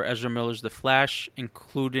options for Ezra Miller's The Flash,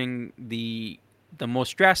 including the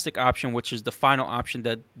most drastic option, which is the final option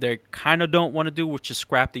that they kind of don't want to do, which is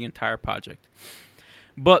scrap the entire project.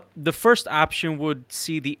 But the first option would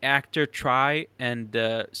see the actor try and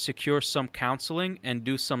secure some counseling and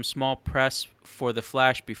do some small press for The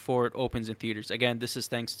Flash before it opens in theaters. Again, this is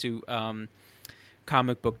thanks to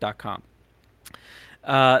comicbook.com.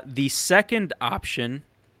 The second option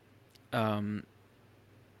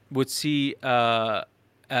would see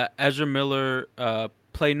Ezra Miller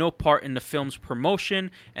play no part in the film's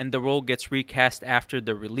promotion, and the role gets recast after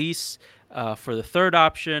the release. For the third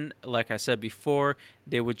option, like I said before,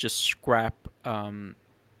 they would just scrap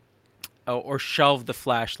or shelve the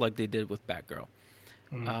Flash like they did with Batgirl.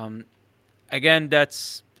 Um, Again,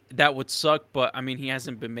 that would suck, but I mean, he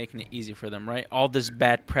hasn't been making it easy for them, right? All this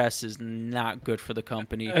bad press is not good for the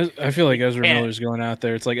company. I feel like Ezra can't- Miller's going out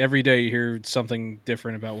there. It's like every day you hear something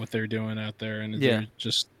different about what they're doing out there, and Yeah. they're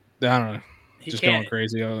just, I don't know, He just can't- going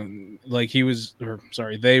crazy. Like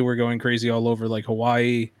they were going crazy all over like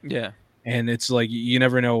Hawaii, Yeah. and it's like you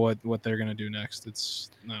never know what they're gonna do next.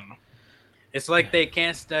 It's I don't know. It's like they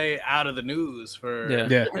can't stay out of the news for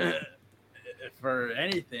Yeah. for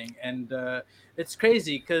anything, and it's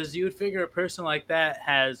crazy because you would figure a person like that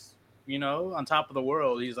has, on top of the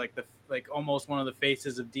world. He's like almost one of the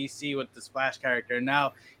faces of DC with this Flash character. And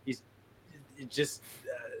now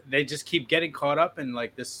they just keep getting caught up in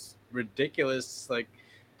like this ridiculous like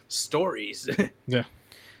stories. Yeah.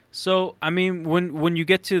 So, I mean, when you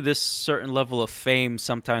get to this certain level of fame,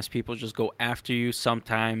 sometimes people just go after you.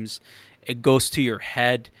 Sometimes it goes to your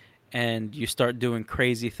head and you start doing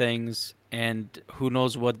crazy things. And who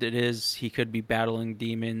knows what it is? He could be battling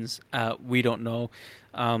demons. We don't know.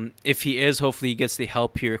 If he is, hopefully he gets the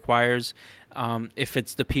help he requires. If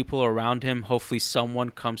it's the people around him, hopefully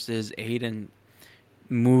someone comes to his aid and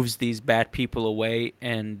moves these bad people away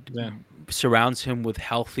and surrounds him with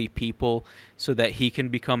healthy people so that he can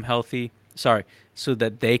become healthy. Sorry, so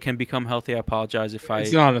that they can become healthy. I apologize if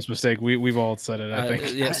It's an honest mistake. We've all said it. I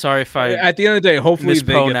think. Yeah, sorry if I. At the end of the day, hopefully they get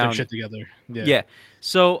their mispronoun. shit together. Yeah.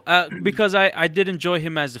 So because I did enjoy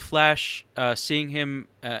him as the Flash, seeing him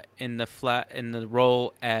in the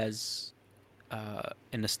role as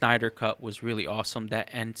in the Snyder Cut was really awesome. That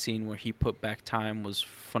end scene where he put back time was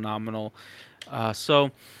phenomenal.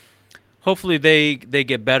 So hopefully they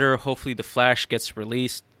get better. Hopefully the Flash gets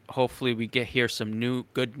released. Hopefully we hear some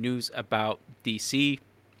good news about DC.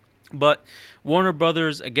 But Warner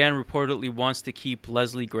Brothers again reportedly wants to keep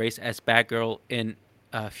Leslie Grace as Batgirl in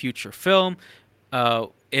a future film.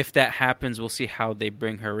 If that happens, we'll see how they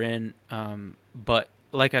bring her in. But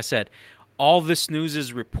like I said, all this news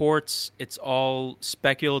is reports. It's all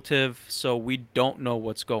speculative, so we don't know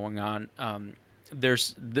what's going on.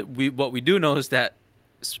 What we do know is that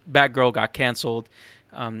Batgirl got canceled.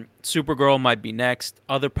 Supergirl might be next.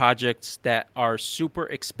 Other projects that are super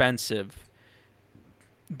expensive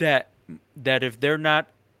that if they're not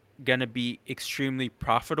gonna be extremely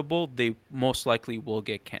profitable, they most likely will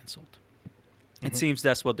get canceled. It seems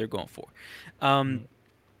that's what they're going for.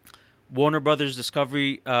 Warner Brothers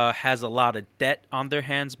Discovery has a lot of debt on their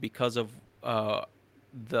hands because of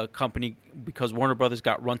the company, because Warner Brothers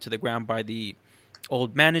got run to the ground by the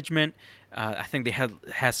old management. I think they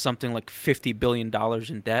has something like $50 billion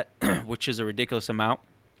in debt, which is a ridiculous amount.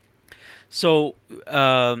 So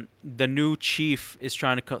the new chief is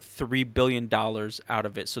trying to cut $3 billion out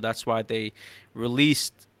of it. So that's why they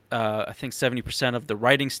released, I think, 70% of the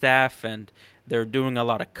writing staff, and they're doing a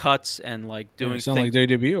lot of cuts and like doing. Sound like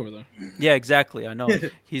JDB over there. Yeah, exactly. I know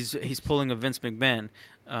he's pulling a Vince McMahon.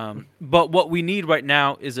 But what we need right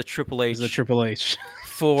now is a Triple H. Is a Triple H.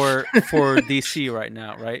 for DC right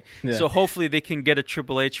now, right? Yeah. So hopefully they can get a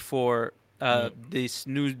Triple H for these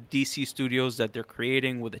new DC studios that they're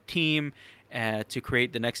creating with a team to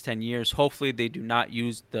create the next 10 years. Hopefully they do not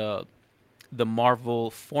use the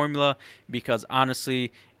Marvel formula, because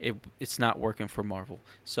honestly it's not working for Marvel.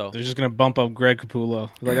 So They're just gonna bump up Greg Capullo.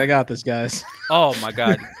 Like, I got this, guys. oh my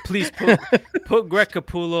God, please put Greg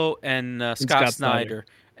Capullo and Scott Snyder.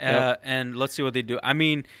 And let's see what they do. I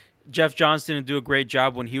mean, Jeff Johns didn't do a great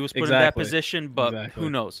job when he was put in that position, but who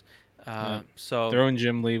knows? So Throw in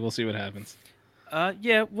Jim Lee. We'll see what happens.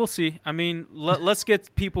 Yeah, we'll see. I mean, let's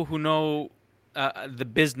get people who know the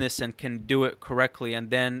business and can do it correctly, and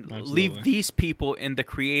then leave these people in the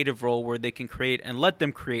creative role where they can create and let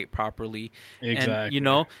them create properly. Exactly.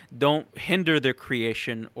 And don't hinder their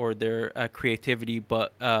creation or their creativity,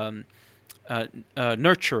 but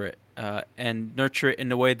nurture it and nurture it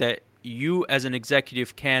in a way that you as an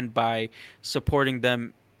executive can, by supporting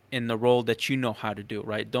them in the role that you know how to do,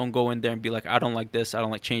 right? Don't go in there and be like, I don't like this, I don't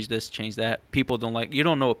like, change this, change that. People don't like, you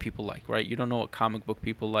don't know what people like, right? You don't know what comic book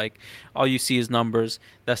people like. All you see is numbers.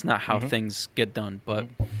 That's not how things get done. But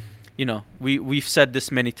we've said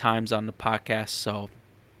this many times on the podcast, so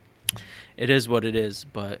it is what it is.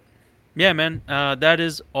 But yeah, man, that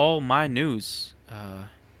is all my news.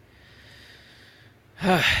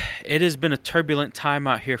 It has been a turbulent time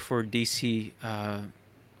out here for DC.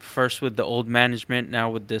 first with the old management, now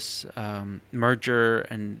with this merger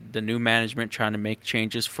and the new management trying to make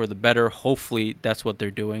changes for the better. Hopefully, that's what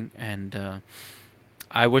they're doing, and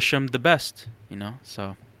I wish them the best.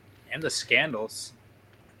 So And the scandals.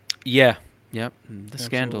 yeah, yep, the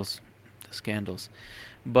Absolutely. scandals.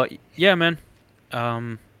 But yeah, man,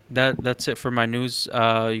 that's it for my news.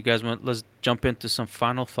 You guys want? Let's jump into some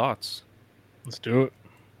final thoughts. Let's do it.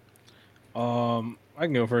 I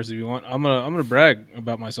can go first if you want. I'm gonna brag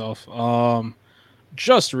about myself.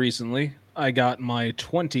 Just recently, I got my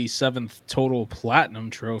 27th total platinum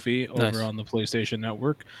trophy Nice. over on the PlayStation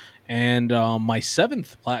Network, and my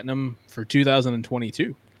 7th platinum for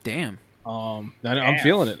 2022. Damn. I'm Damn.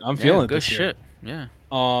 feeling it. I'm Yeah, feeling it good this year. shit.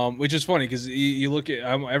 Yeah. Which is funny because you look at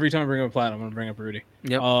every time I bring up platinum, I'm gonna bring up Rudy.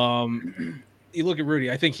 Yep. You look at Rudy.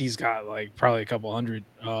 I think he's got like probably a couple hundred,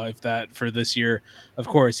 if that, for this year. Of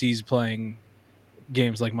course, he's playing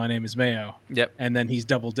games like My Name Is Mayo, Yep. and then he's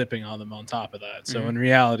double dipping on them on top of that. So Mhm. in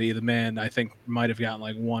reality, the man I think might have gotten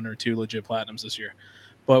like 1 or 2 legit platinums this year.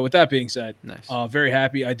 But with that being said, Nice. very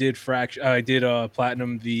happy. I did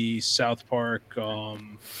platinum the South Park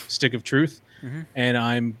Stick of Truth, Mhm. and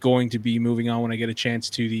I'm going to be moving on when I get a chance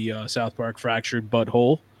to the South Park Fractured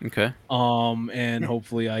Butthole. Okay. And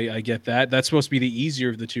hopefully I get that. That's supposed to be the easier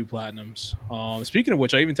of the 2 platinums. Speaking of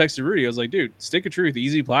which, I even texted Rudy. I was like, dude, Stick of Truth,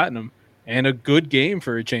 easy platinum, and a good game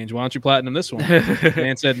for a change. Why don't you platinum this one?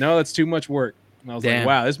 Man said, no, that's too much work. And I was Damn. like,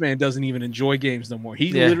 wow, this man doesn't even enjoy games no more. He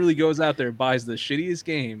Yeah. literally goes out there and buys the shittiest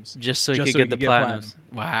games. Just so you Just could so get he the could get platinums.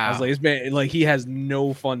 Wow. I was like, this man, like, he has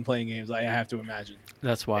no fun playing games. I have to imagine.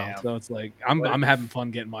 That's wild. Damn. So it's like I'm having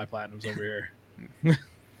fun getting my platinums over here.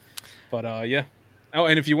 But yeah. Oh,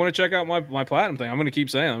 and if you want to check out my platinum thing, I'm gonna keep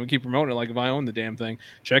saying, I'm gonna keep promoting it like if I own the damn thing.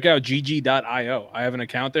 Check out gg.io. I have an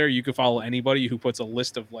account there. You can follow anybody who puts a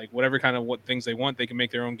list of like whatever kind of what things they want. They can make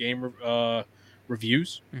their own game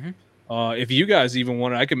reviews. Mhm. If you guys even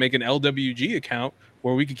want it, I can make an LWG account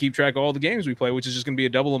where we can keep track of all the games we play, which is just gonna be a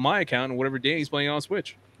double of my account and whatever Danny's playing on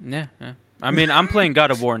Switch. Yeah. I mean, I'm playing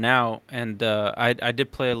God of War now, and I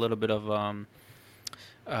did play a little bit of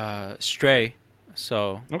Stray.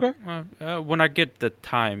 So Okay. when I get the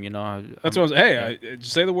time, That's what I was. Hey,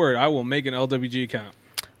 just say the word. I will make an LWG account.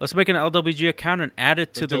 let's make an LWG account and add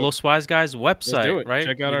it to Let's the do it. Los Wise Guys website. Let's do it. Right?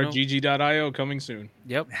 Check out our gg.io coming soon.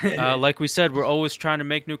 Yep. Like we said, we're always trying to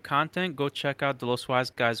make new content. Go check out the Los Wise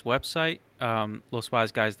Guys website,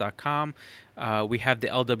 loswiseguys.com. We have the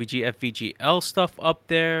LWG FVGL stuff up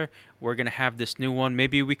there. We're going to have this new one.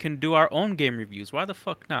 Maybe we can do our own game reviews. Why the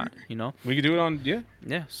fuck not? We could do it on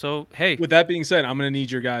Yeah. So, hey. With that being said, I'm gonna need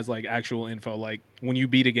your guys like actual info. Like when you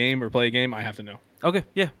beat a game or play a game, I have to know. Okay.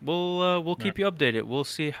 Yeah. We'll keep you updated. We'll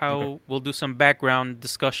see how we'll do some background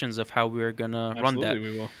discussions of how we're going to run that.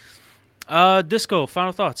 Absolutely, we will. Disco,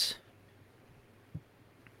 final thoughts.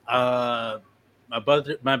 My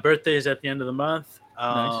birthday is at the end of the month.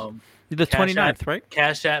 Nice. The Cash 29th, right?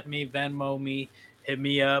 Cash at me, Venmo me, hit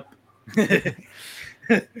me up. Yeah,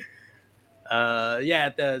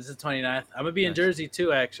 it's the 29th. I'm gonna be in Nice. Jersey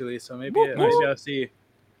too, actually. So maybe Whoop, maybe whoop. I'll see you.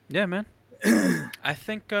 Yeah, man. I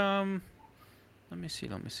think let me see.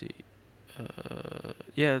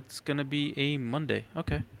 Yeah, it's gonna be a Monday.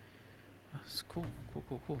 Okay. That's cool.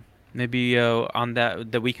 Maybe on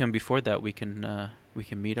the weekend before that we can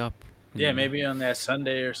meet up. Yeah, maybe on that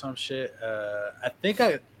Sunday or some shit.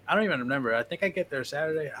 I don't even remember. I think I get there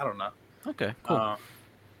Saturday. I don't know. Okay, cool.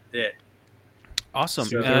 Yeah. Awesome.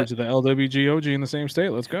 So to the LWG OG in the same state.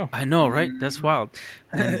 Let's go. I know, right? That's wild.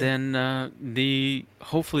 And then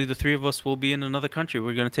hopefully the 3 of us will be in another country.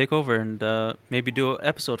 We're gonna take over and maybe do an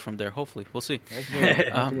episode from there. Hopefully, we'll see.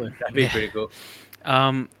 That'd be pretty cool.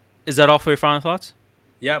 Is that all for your final thoughts?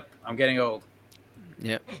 Yep, I'm getting old.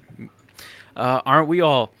 Yep. Aren't we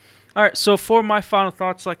all? All right. So for my final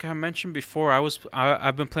thoughts, like I mentioned before,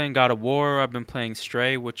 I've been playing God of War. I've been playing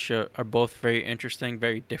Stray, which are both very interesting,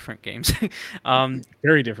 very different games.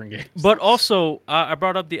 Very different games. But also, I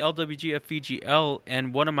brought up the LWG FVGL,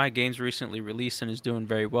 and one of my games recently released and is doing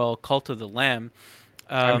very well, Cult of the Lamb.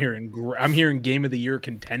 I'm hearing Game of the Year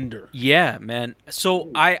contender. Yeah, man.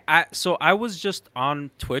 So I was just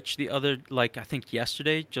on Twitch the other, like I think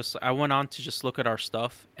yesterday. I went on to just look at our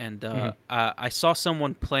stuff, and I saw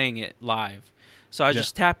someone playing it live. So I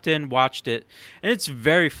just tapped in, watched it, and it's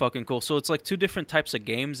very fucking cool. So it's like 2 different types of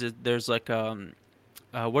games. There's like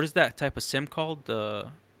what is that type of sim called?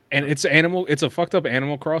 And it's a fucked up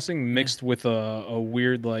Animal Crossing mixed with a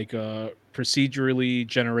weird like procedurally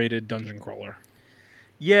generated dungeon crawler.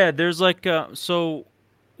 Yeah, there's like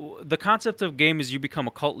the concept of game is you become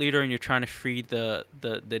a cult leader and you're trying to free the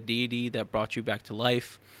deity that brought you back to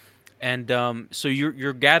life. And so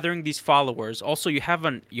you're gathering these followers. Also, you have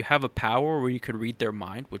a power where you could read their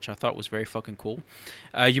mind, which I thought was very fucking cool.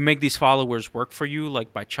 You make these followers work for you,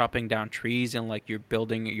 like by chopping down trees, and like you're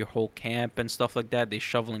building your whole camp and stuff like that. They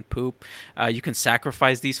shoveling poop. You can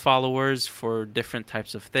sacrifice these followers for different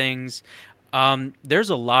types of things. There's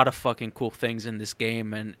a lot of fucking cool things in this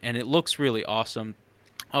game, and it looks really awesome.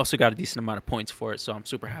 I also got a decent amount of points for it, so I'm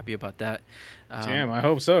super happy about that. Damn, I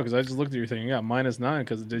hope so, because I just looked at your thing. You got -9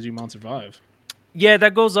 because of Digimon Survive. Yeah,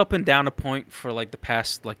 that goes up and down a point for like the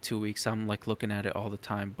past like 2 weeks. I'm like looking at it all the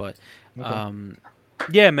time, but Okay.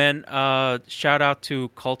 yeah, man. Shout out to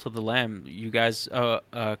Cult of the Lamb. You guys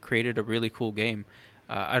created a really cool game.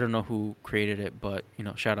 I don't know who created it, but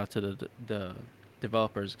shout out to the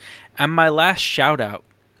developers. And my last shout out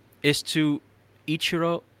is to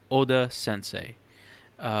Ichiro Oda Sensei,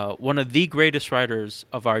 one of the greatest writers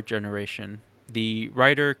of our generation, the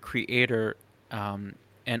writer, creator,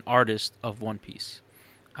 and artist of One Piece.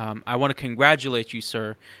 I want to congratulate you,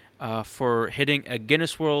 sir, for hitting a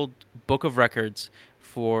Guinness World Book of Records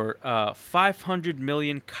for 500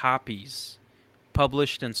 million copies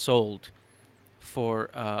published and sold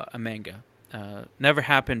for a manga. Never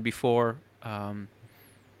happened before.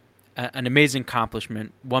 An amazing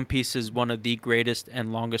accomplishment. One Piece is one of the greatest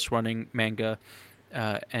and longest running manga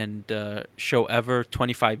and show ever,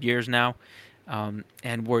 25 years now.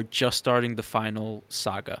 And we're just starting the final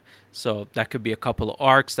saga. So that could be a couple of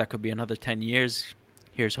arcs. That could be another 10 years.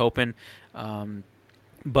 Here's hoping.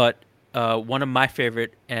 But one of my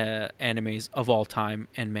favorite animes of all time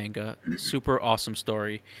and manga. Super awesome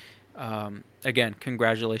story. Again,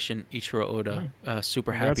 congratulations, Ichiro Oda.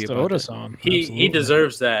 Super happy about that. Oda-san. He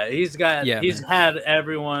deserves that. He's man. had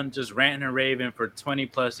everyone just ranting and raving for 20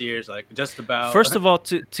 plus years, like just about. First of all,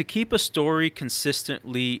 to keep a story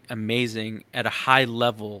consistently amazing at a high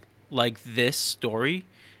level like this story,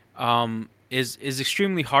 is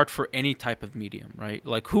extremely hard for any type of medium, right?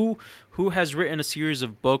 Like who has written a series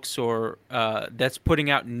of books or that's putting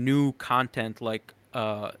out new content like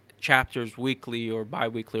chapters weekly or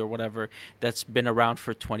bi-weekly or whatever that's been around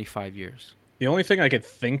for 25 years. The only thing I could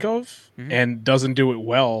think of Mhm. and doesn't do it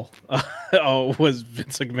well was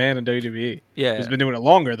Vince McMahon and WWE. Yeah. He's been doing it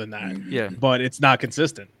longer than that, Yeah. but it's not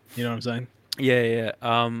consistent. You know what I'm saying? Yeah.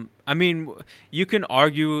 I mean, you can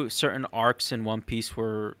argue certain arcs in One Piece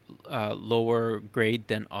were lower grade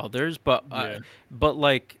than others, but Yeah. but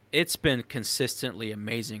like it's been consistently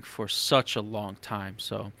amazing for such a long time.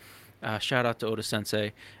 So, shout out to Oda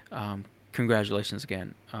Sensei. Congratulations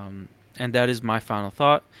again. And that is my final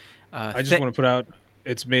thought. I just want to put out.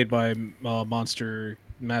 It's made by Monster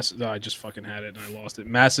Mass. I just fucking had it and I lost it.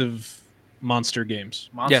 Massive Monster Games.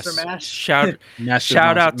 Monster Mash. Shout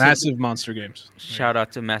Shout out to- Massive Monster Games. Shout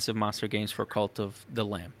out to Massive Monster Games for Cult of the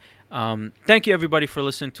Lamb. Thank you, everybody, for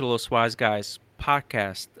listening to Los Wise Guys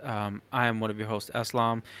podcast. I am one of your hosts,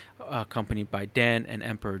 Aslam, accompanied by Dan and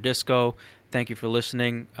Emperor Disco. Thank you for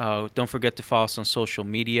listening. Don't forget to follow us on social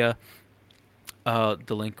media.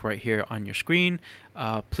 The link right here on your screen.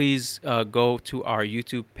 Please go to our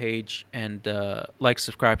YouTube page and like,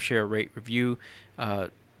 subscribe, share, rate, review.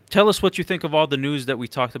 Tell us what you think of all the news that we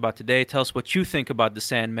talked about today. Tell us what you think about the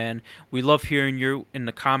Sandman. We love hearing you in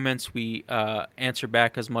the comments. We answer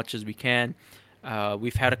back as much as we can.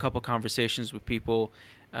 We've had a couple conversations with people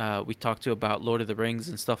we talked to about Lord of the Rings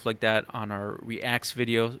and stuff like that on our Reacts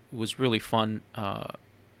video. It was really fun,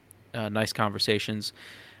 nice conversations.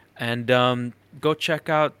 And go check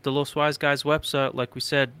out the Los Wise Guys website. Like we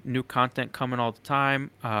said, new content coming all the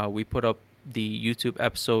time. We put up the YouTube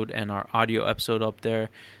episode and our audio episode up there.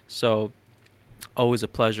 So always a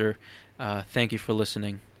pleasure. Thank you for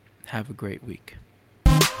listening. Have a great week.